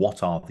see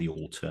what are the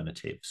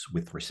alternatives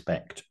with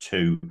respect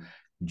to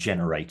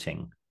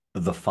generating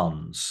the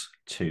funds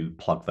to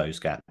plug those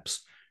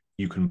gaps.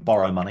 You can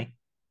borrow money,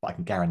 but I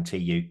can guarantee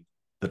you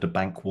that a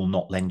bank will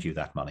not lend you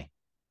that money.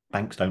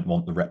 Banks don't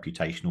want the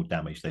reputational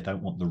damage. They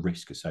don't want the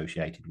risk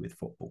associated with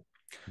football.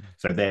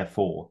 So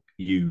therefore,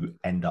 you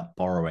end up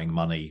borrowing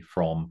money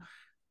from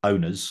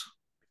owners.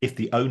 If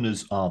the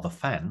owners are the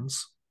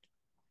fans,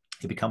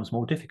 it becomes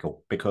more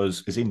difficult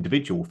because as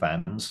individual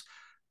fans,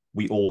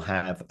 we all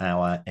have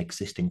our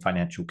existing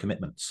financial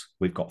commitments.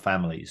 We've got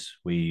families.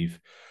 We've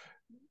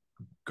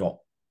got,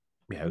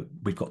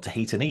 we've got to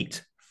heat and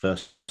eat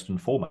first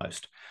and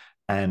foremost.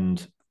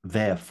 And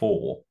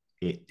therefore,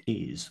 it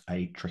is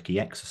a tricky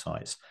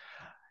exercise.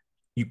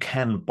 You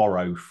can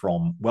borrow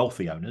from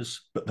wealthy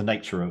owners, but the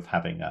nature of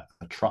having a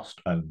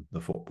trust own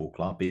the football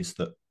club is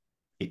that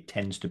it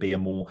tends to be a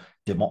more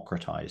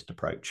democratized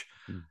approach.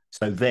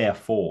 So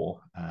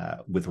therefore,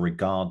 with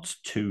regards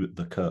to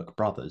the Kirk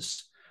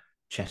brothers,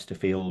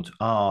 Chesterfield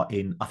are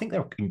in, I think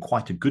they're in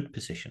quite a good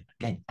position,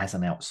 again, as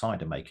an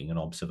outsider making an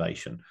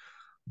observation,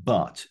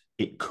 but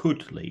it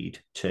could lead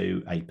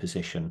to a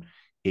position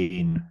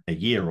in a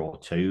year or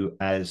two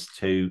as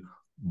to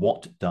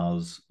what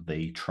does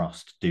the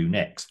trust do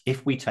next.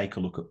 If we take a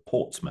look at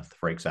Portsmouth,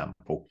 for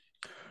example,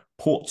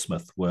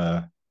 Portsmouth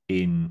were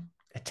in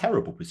a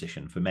terrible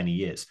position for many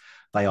years.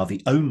 They are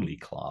the only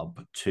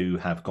club to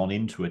have gone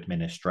into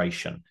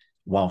administration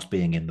whilst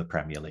being in the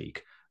Premier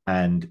League.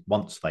 And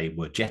once they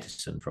were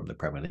jettisoned from the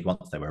Premier League,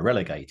 once they were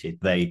relegated,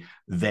 they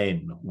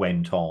then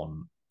went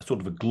on sort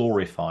of a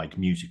glorified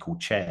musical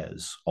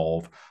chairs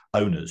of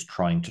owners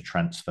trying to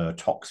transfer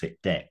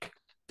toxic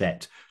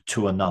debt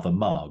to another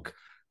mug.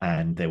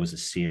 And there was a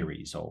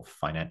series of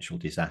financial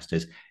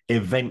disasters,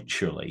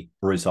 eventually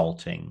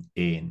resulting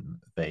in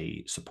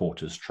the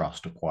Supporters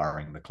Trust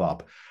acquiring the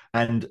club.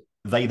 And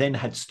they then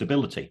had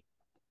stability.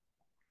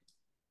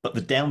 But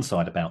the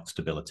downside about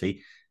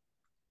stability,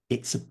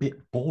 it's a bit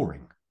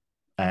boring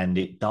and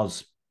it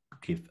does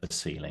give a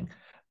ceiling.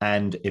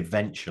 And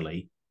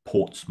eventually,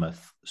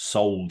 Portsmouth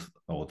sold,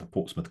 or the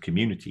Portsmouth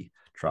Community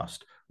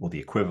Trust, or the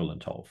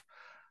equivalent of,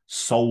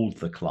 sold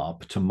the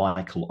club to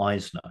Michael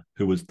Eisner,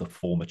 who was the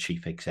former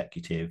chief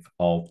executive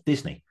of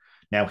Disney.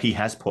 Now, he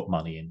has put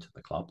money into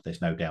the club.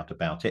 There's no doubt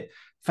about it.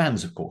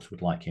 Fans, of course,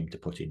 would like him to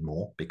put in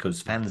more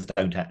because fans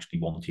don't actually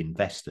want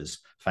investors.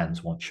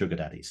 Fans want sugar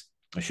daddies.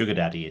 A sugar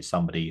daddy is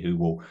somebody who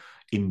will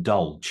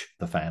indulge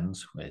the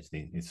fans,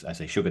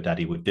 as a sugar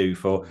daddy would do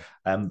for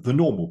the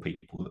normal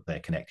people that they're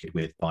connected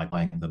with by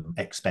buying them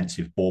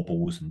expensive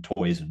baubles and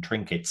toys and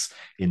trinkets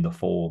in the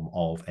form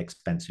of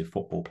expensive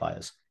football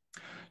players.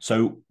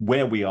 So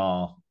where we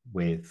are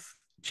with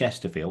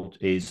Chesterfield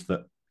is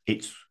that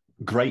it's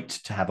great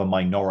to have a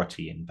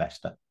minority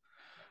investor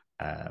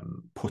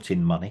put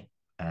in money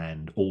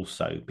and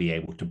also be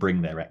able to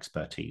bring their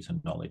expertise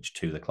and knowledge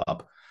to the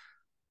club.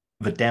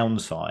 The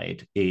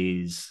downside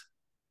is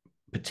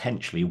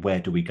potentially where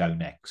do we go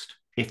next?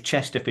 If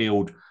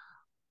Chesterfield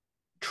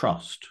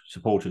Trust,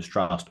 Supporters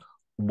Trust,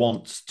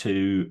 wants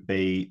to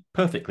be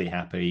perfectly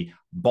happy,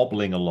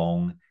 bobbling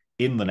along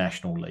in the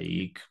National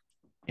League,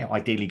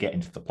 ideally get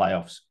into the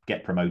playoffs,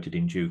 get promoted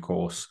in due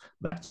course,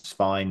 that's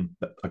fine,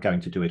 but are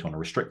going to do it on a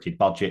restricted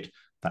budget,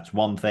 that's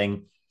one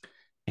thing.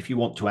 If you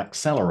want to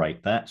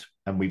accelerate that,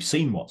 and we've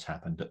seen what's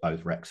happened at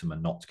both Wrexham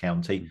and Notts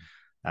County,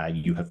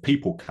 you have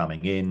people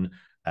coming in.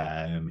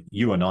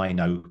 You and I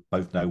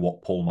both know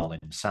what Paul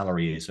Mullen's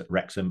salary is at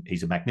Wrexham.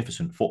 He's a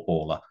magnificent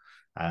footballer.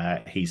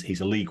 He's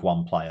a League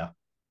One player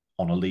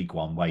on a League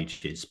One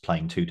wages,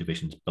 playing two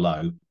divisions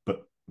below,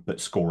 but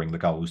scoring the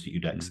goals that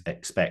you'd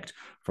expect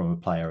from a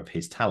player of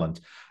his talent.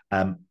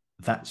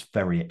 That's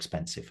very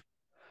expensive.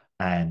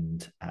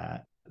 And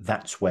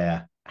that's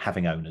where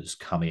having owners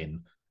come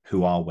in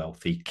who are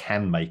wealthy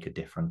can make a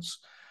difference.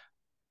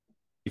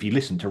 If you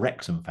listen to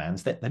Wrexham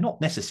fans, they're not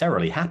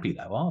necessarily happy,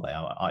 though, are they?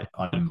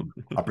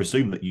 I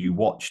presume that you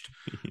watched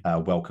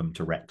Welcome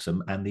to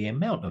Wrexham, and the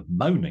amount of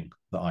moaning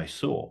that I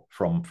saw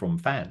from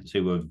fans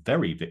who were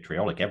very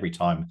vitriolic every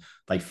time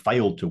they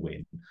failed to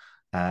win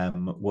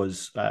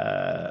was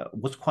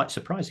quite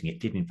surprising. It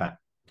did, in fact,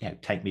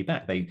 take me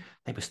back. They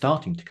were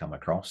starting to come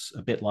across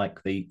a bit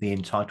like the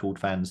entitled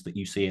fans that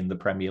you see in the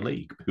Premier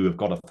League, who have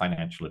got a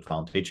financial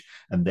advantage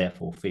and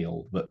therefore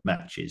feel that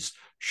matches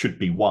should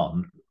be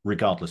won,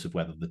 regardless of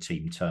whether the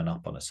team turn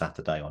up on a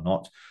Saturday or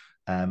not,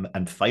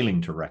 and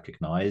failing to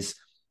recognise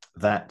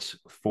that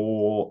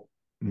for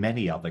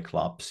many other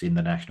clubs in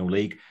the National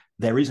League,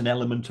 there is an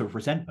element of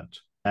resentment.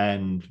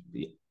 And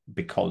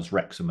because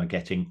Wrexham are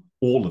getting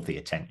all of the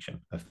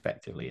attention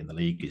effectively in the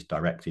league is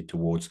directed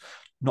towards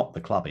not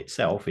the club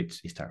itself,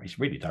 it's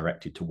really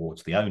directed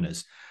towards the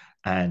owners.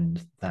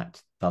 And that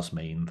does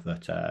mean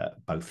that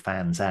both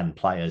fans and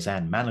players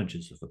and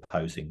managers of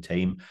opposing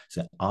teams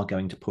are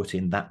going to put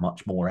in that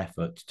much more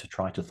effort to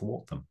try to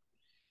thwart them.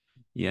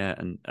 Yeah,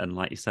 and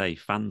like you say,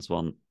 fans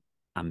want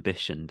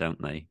ambition,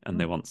 don't they? And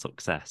they want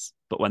success.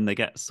 But when they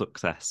get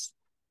success,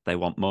 they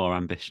want more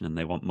ambition and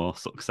they want more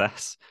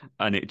success.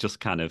 And it just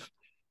gathers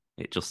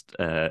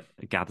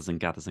and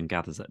gathers and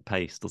gathers at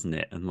pace, doesn't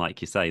it? And like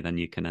you say, then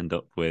you can end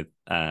up with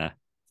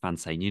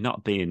fans saying you're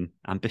not being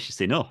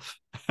ambitious enough.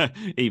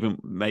 Even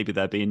maybe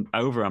they're being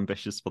over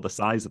ambitious for the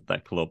size of their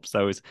club.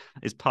 So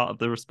is part of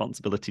the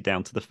responsibility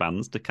down to the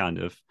fans to kind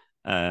of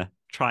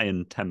try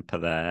and temper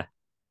their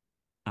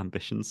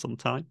ambitions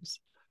sometimes?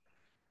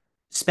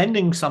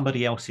 Spending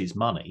somebody else's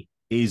money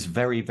is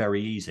very,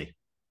 very easy.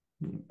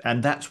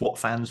 And that's what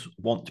fans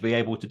want to be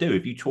able to do.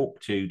 If you talk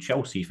to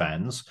Chelsea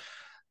fans,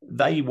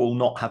 they will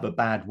not have a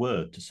bad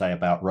word to say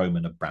about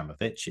Roman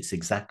Abramovich. It's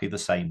exactly the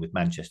same with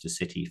Manchester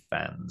City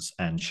fans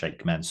and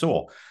Sheikh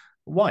Mansour.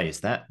 Why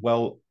is that?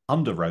 Well,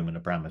 under Roman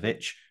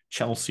Abramovich,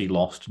 Chelsea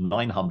lost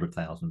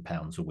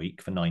 £900,000 a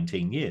week for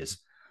 19 years.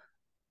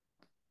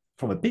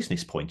 From a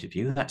business point of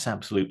view, that's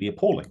absolutely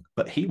appalling.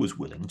 But he was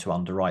willing to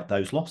underwrite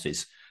those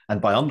losses.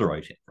 And by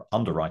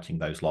underwriting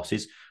those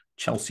losses,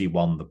 Chelsea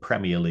won the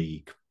Premier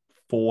League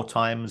 4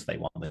 times. They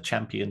won the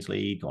Champions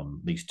League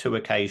on these 2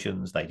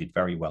 occasions. They did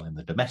very well in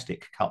the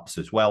domestic cups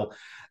as well.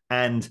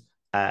 And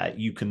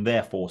you can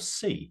therefore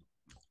see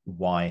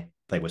why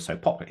they were so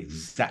popular.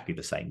 Exactly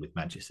the same with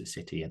Manchester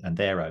City and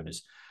their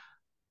owners.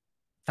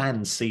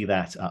 Fans see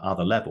that at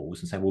other levels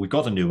and say, well, we've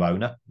got a new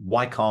owner.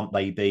 Why can't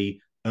they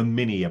be a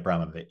mini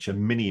Abramovich, a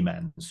mini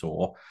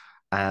Mansour?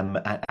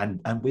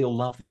 And we'll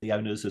love the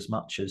owners as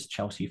much as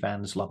Chelsea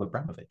fans love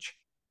Abramovich.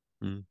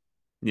 Mm.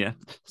 Yeah.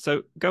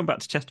 So going back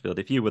to Chesterfield,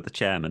 if you were the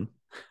chairman,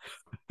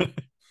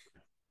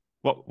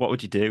 what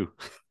would you do?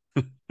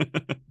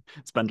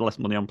 Spend less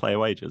money on player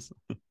wages?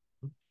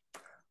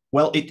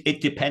 Well,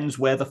 it depends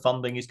where the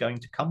funding is going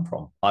to come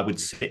from. I would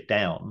sit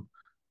down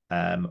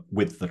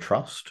with the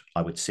trust.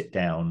 I would sit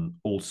down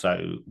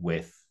also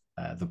with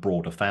the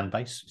broader fan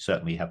base.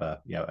 Certainly have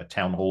a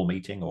town hall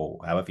meeting or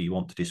however you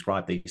want to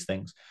describe these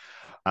things.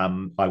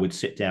 I would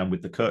sit down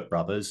with the Kirk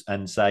brothers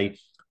and say,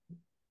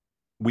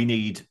 we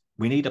need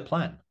a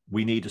plan.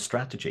 We need a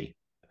strategy.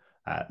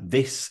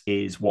 This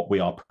is what we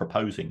are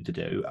proposing to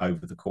do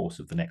over the course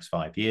of the next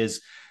 5 years.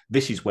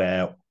 This is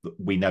where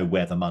we know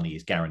where the money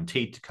is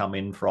guaranteed to come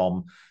in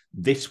from.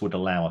 This would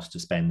allow us to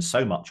spend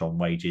so much on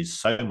wages,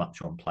 so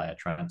much on player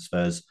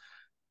transfers.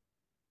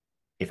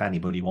 If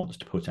anybody wants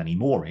to put any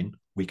more in,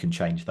 we can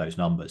change those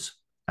numbers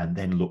and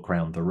then look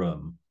around the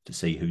room to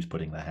see who's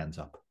putting their hands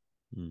up.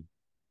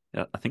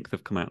 Yeah, I think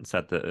they've come out and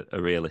said that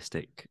a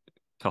realistic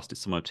cost is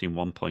somewhere between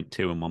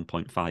 1.2 and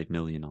 1.5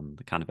 million on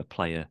the kind of a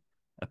player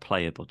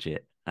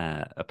budget,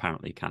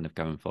 apparently kind of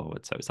going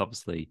forward. So it's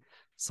obviously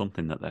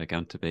something that they're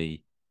going to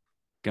be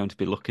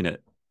looking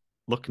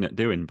at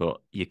doing,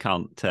 but you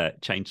can't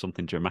change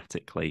something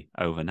dramatically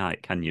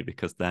overnight, can you?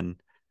 Because then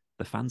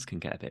the fans can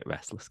get a bit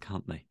restless,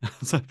 can't they? I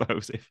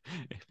suppose if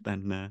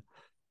then.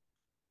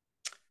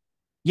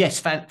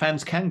 Yes,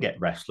 fans can get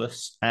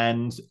restless,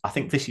 and I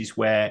think this is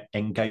where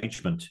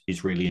engagement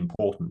is really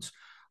important.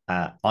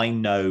 I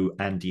know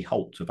Andy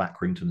Holt of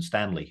Accrington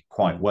Stanley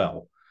quite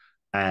well,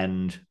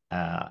 and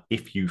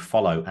if you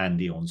follow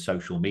Andy on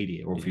social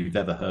media, or if you've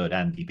ever heard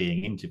Andy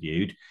being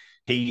interviewed,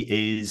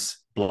 he is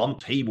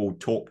blunt. He will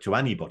talk to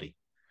anybody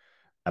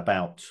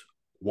about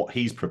what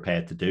he's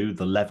prepared to do,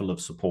 the level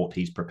of support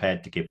he's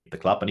prepared to give the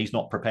club, and he's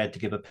not prepared to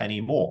give a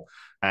penny more.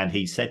 And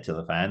he said to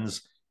the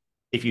fans,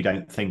 if you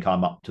don't think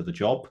I'm up to the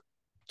job,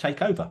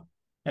 take over.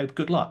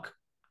 Good luck.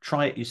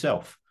 Try it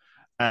yourself.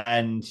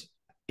 And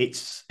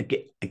it's,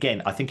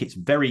 again, I think it's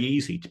very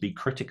easy to be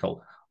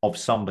critical of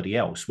somebody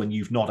else when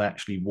you've not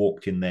actually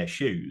walked in their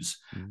shoes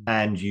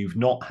and you've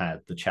not had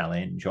the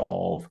challenge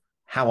of,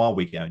 how are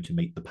we going to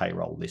meet the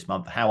payroll this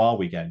month? How are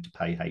we going to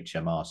pay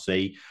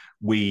HMRC?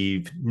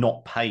 We've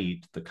not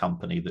paid the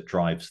company that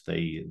drives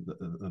the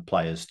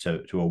players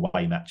to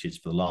away matches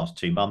for the last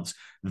 2 months.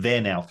 They're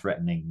now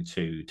threatening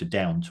to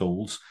down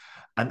tools,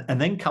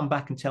 and then come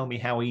back and tell me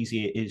how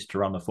easy it is to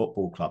run a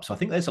football club. So I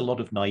think there's a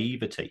lot of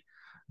naivety,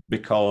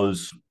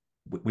 because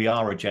we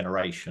are a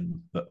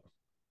generation that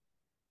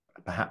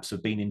perhaps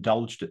have been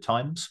indulged at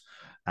times.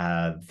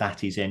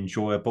 That is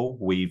enjoyable.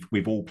 We've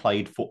all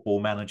played Football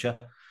Manager.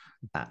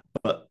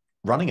 But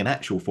running an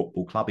actual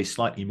football club is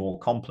slightly more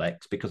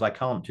complex, because I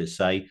can't just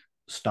say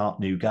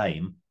start new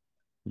game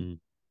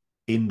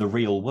in the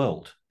real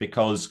world,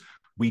 because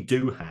we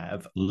do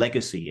have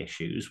legacy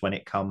issues when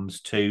it comes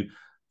to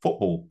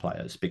football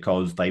players,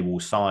 because they will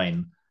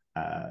sign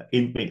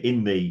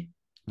in the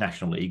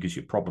National League, as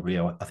you probably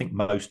know. I think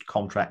most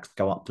contracts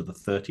go up to the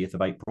 30th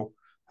of April,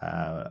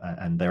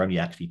 and they're only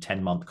actually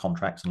 10-month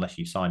contracts unless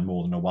you sign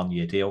more than a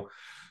 1-year deal,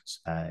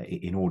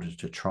 in order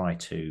to try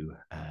to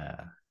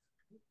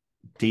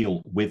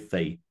deal with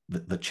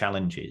the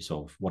challenges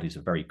of what is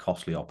a very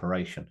costly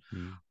operation.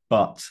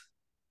 But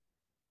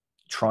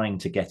trying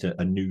to get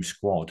a new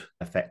squad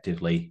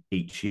effectively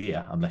each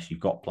year, unless you've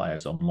got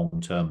players on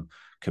long-term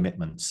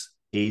commitments,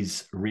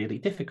 is really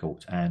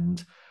difficult.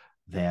 And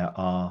there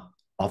are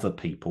other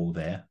people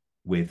there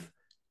with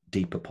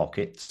deeper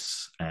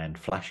pockets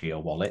and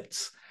flashier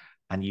wallets,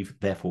 and you've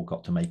therefore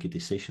got to make a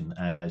decision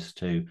as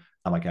to,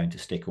 am I going to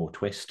stick or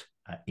twist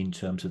in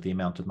terms of the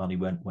amount of money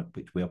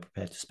which we are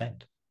prepared to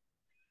spend.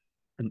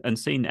 And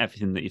seeing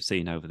everything that you've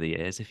seen over the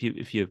years, if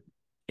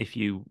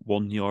you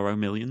won Euro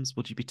millions,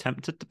 would you be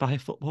tempted to buy a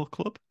football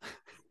club?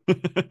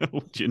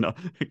 Would you know?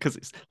 Because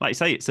it's like you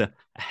say, it's a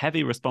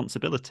heavy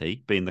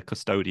responsibility being the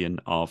custodian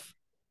of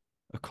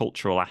a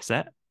cultural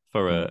asset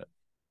for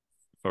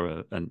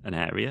an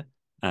area.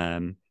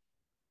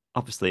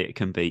 Obviously, it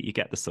can be you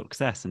get the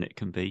success, and it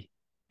can be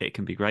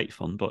great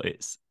fun, but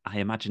I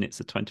imagine it's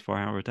a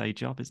 24-hour a day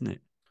job, isn't it?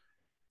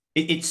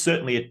 It's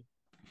certainly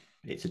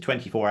it's a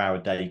 24-hour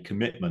a day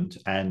commitment,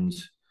 and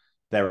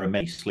there are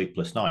many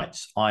sleepless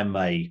nights. I'm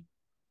a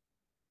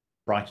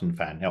Brighton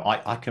fan. Now,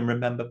 I can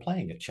remember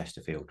playing at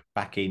Chesterfield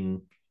back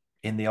in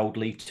the old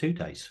League Two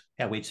days.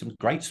 Yeah, we had some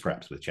great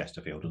scraps with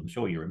Chesterfield. I'm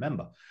sure you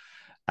remember.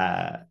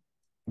 Uh,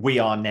 we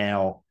are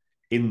now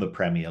in the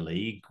Premier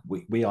League.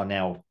 We are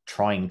now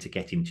trying to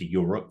get into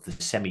Europe, the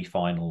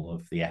semi-final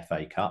of the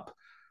FA Cup,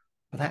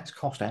 but that's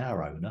cost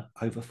our owner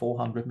over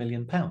 £400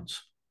 million.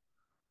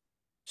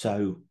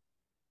 So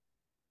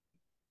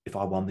if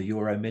I won the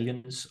Euro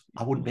Millions,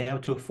 I wouldn't be able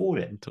to afford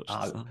it.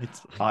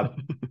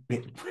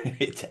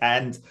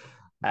 And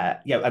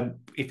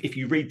if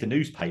you read the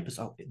newspapers,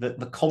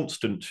 the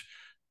constant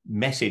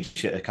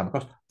message that come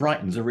across,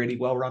 Brighton's a really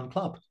well-run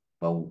club.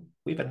 Well,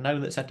 we've had no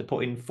that's had to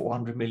put in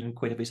 400 million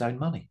quid of his own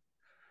money.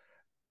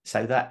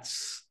 So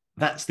that's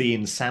the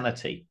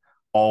insanity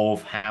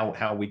of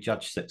how we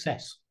judge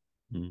success.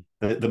 Mm.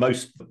 The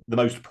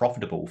most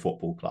profitable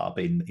football club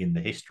in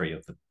the history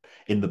of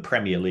the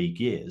Premier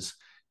League years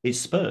is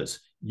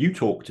Spurs. You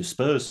talk to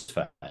Spurs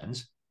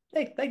fans,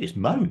 they just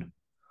moan.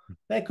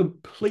 They're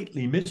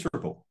completely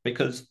miserable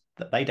because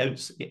we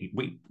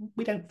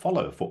don't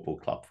follow a football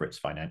club for its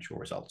financial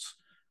results.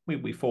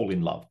 We fall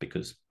in love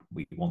because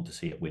we want to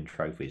see it win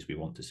trophies. We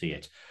want to see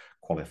it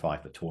qualify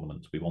for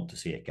tournaments. We want to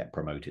see it get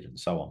promoted and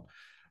so on.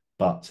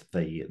 But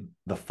the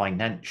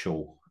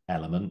financial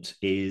element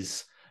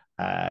is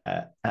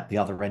at the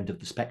other end of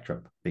the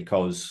spectrum,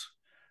 because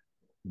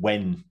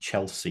when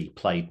Chelsea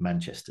played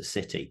Manchester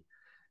City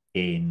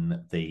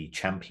in the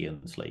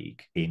Champions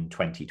League in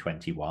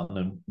 2021,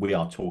 and we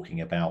are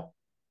talking about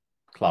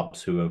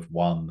clubs who have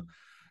won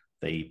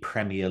the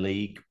Premier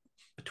League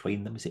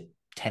between them, is it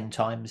 10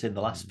 times in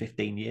the last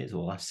 15 years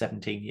or the last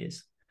 17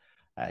 years?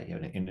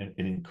 An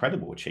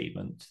incredible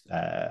achievement.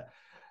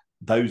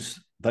 Those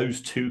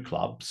two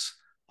clubs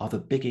are the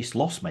biggest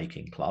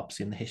loss-making clubs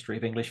in the history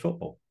of English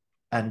football.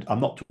 And I'm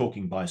not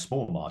talking by a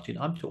small margin,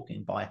 I'm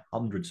talking by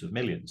hundreds of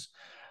millions.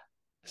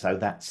 So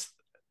that's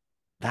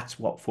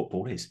what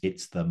football is.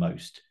 It's the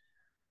most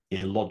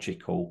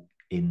illogical,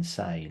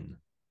 insane,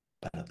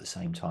 but at the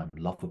same time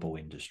lovable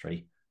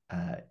industry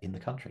in the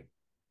country.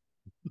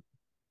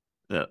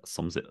 That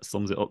sums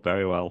it up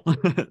very well.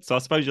 So I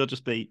suppose you'll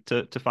just be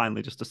to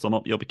finally just to sum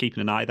up, you'll be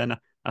keeping an eye then,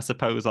 I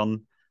suppose,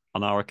 on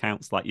our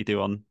accounts like you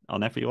do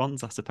on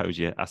everyone's. I suppose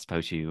you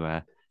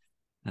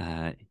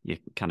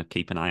kind of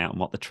keep an eye out on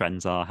what the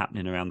trends are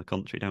happening around the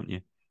country, don't you?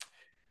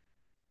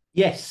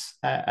 Yes,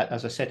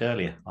 as I said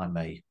earlier, I'm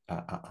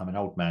an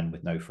old man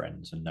with no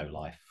friends and no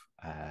life.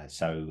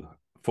 So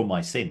for my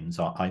sins,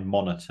 I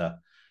monitor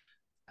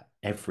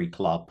every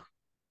club,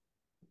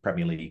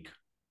 Premier League,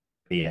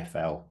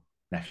 EFL,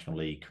 National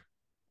League,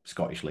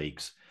 Scottish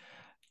leagues,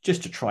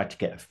 just to try to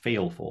get a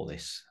feel for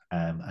this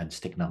and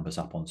stick numbers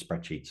up on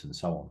spreadsheets and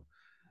so on,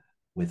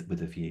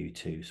 with a view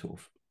to sort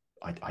of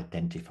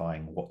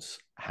identifying what's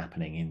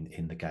happening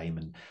in the game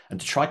and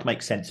to try to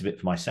make sense of it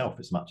for myself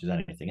as much as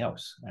anything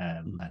else.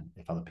 And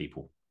if other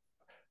people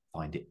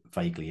find it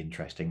vaguely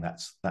interesting,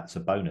 that's a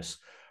bonus.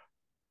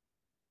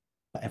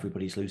 But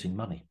everybody's losing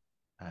money.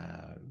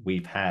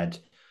 We've had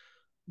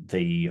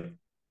the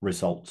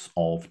results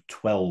of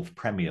 12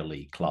 Premier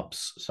League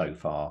clubs so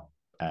far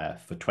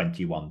for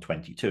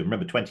 21-22.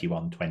 Remember,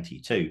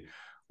 21-22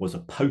 was a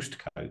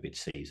post-COVID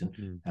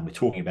season, and we're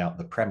talking about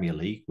the Premier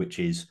League, which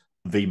is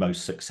the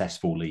most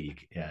successful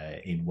league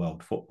in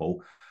world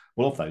football.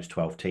 Well, of those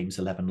 12 teams,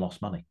 11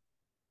 lost money.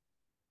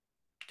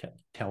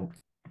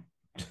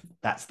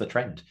 That's the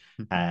trend.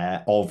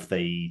 Of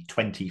the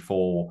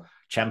 24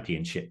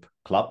 championship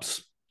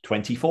clubs,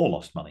 24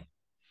 lost money.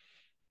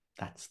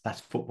 That's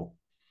football.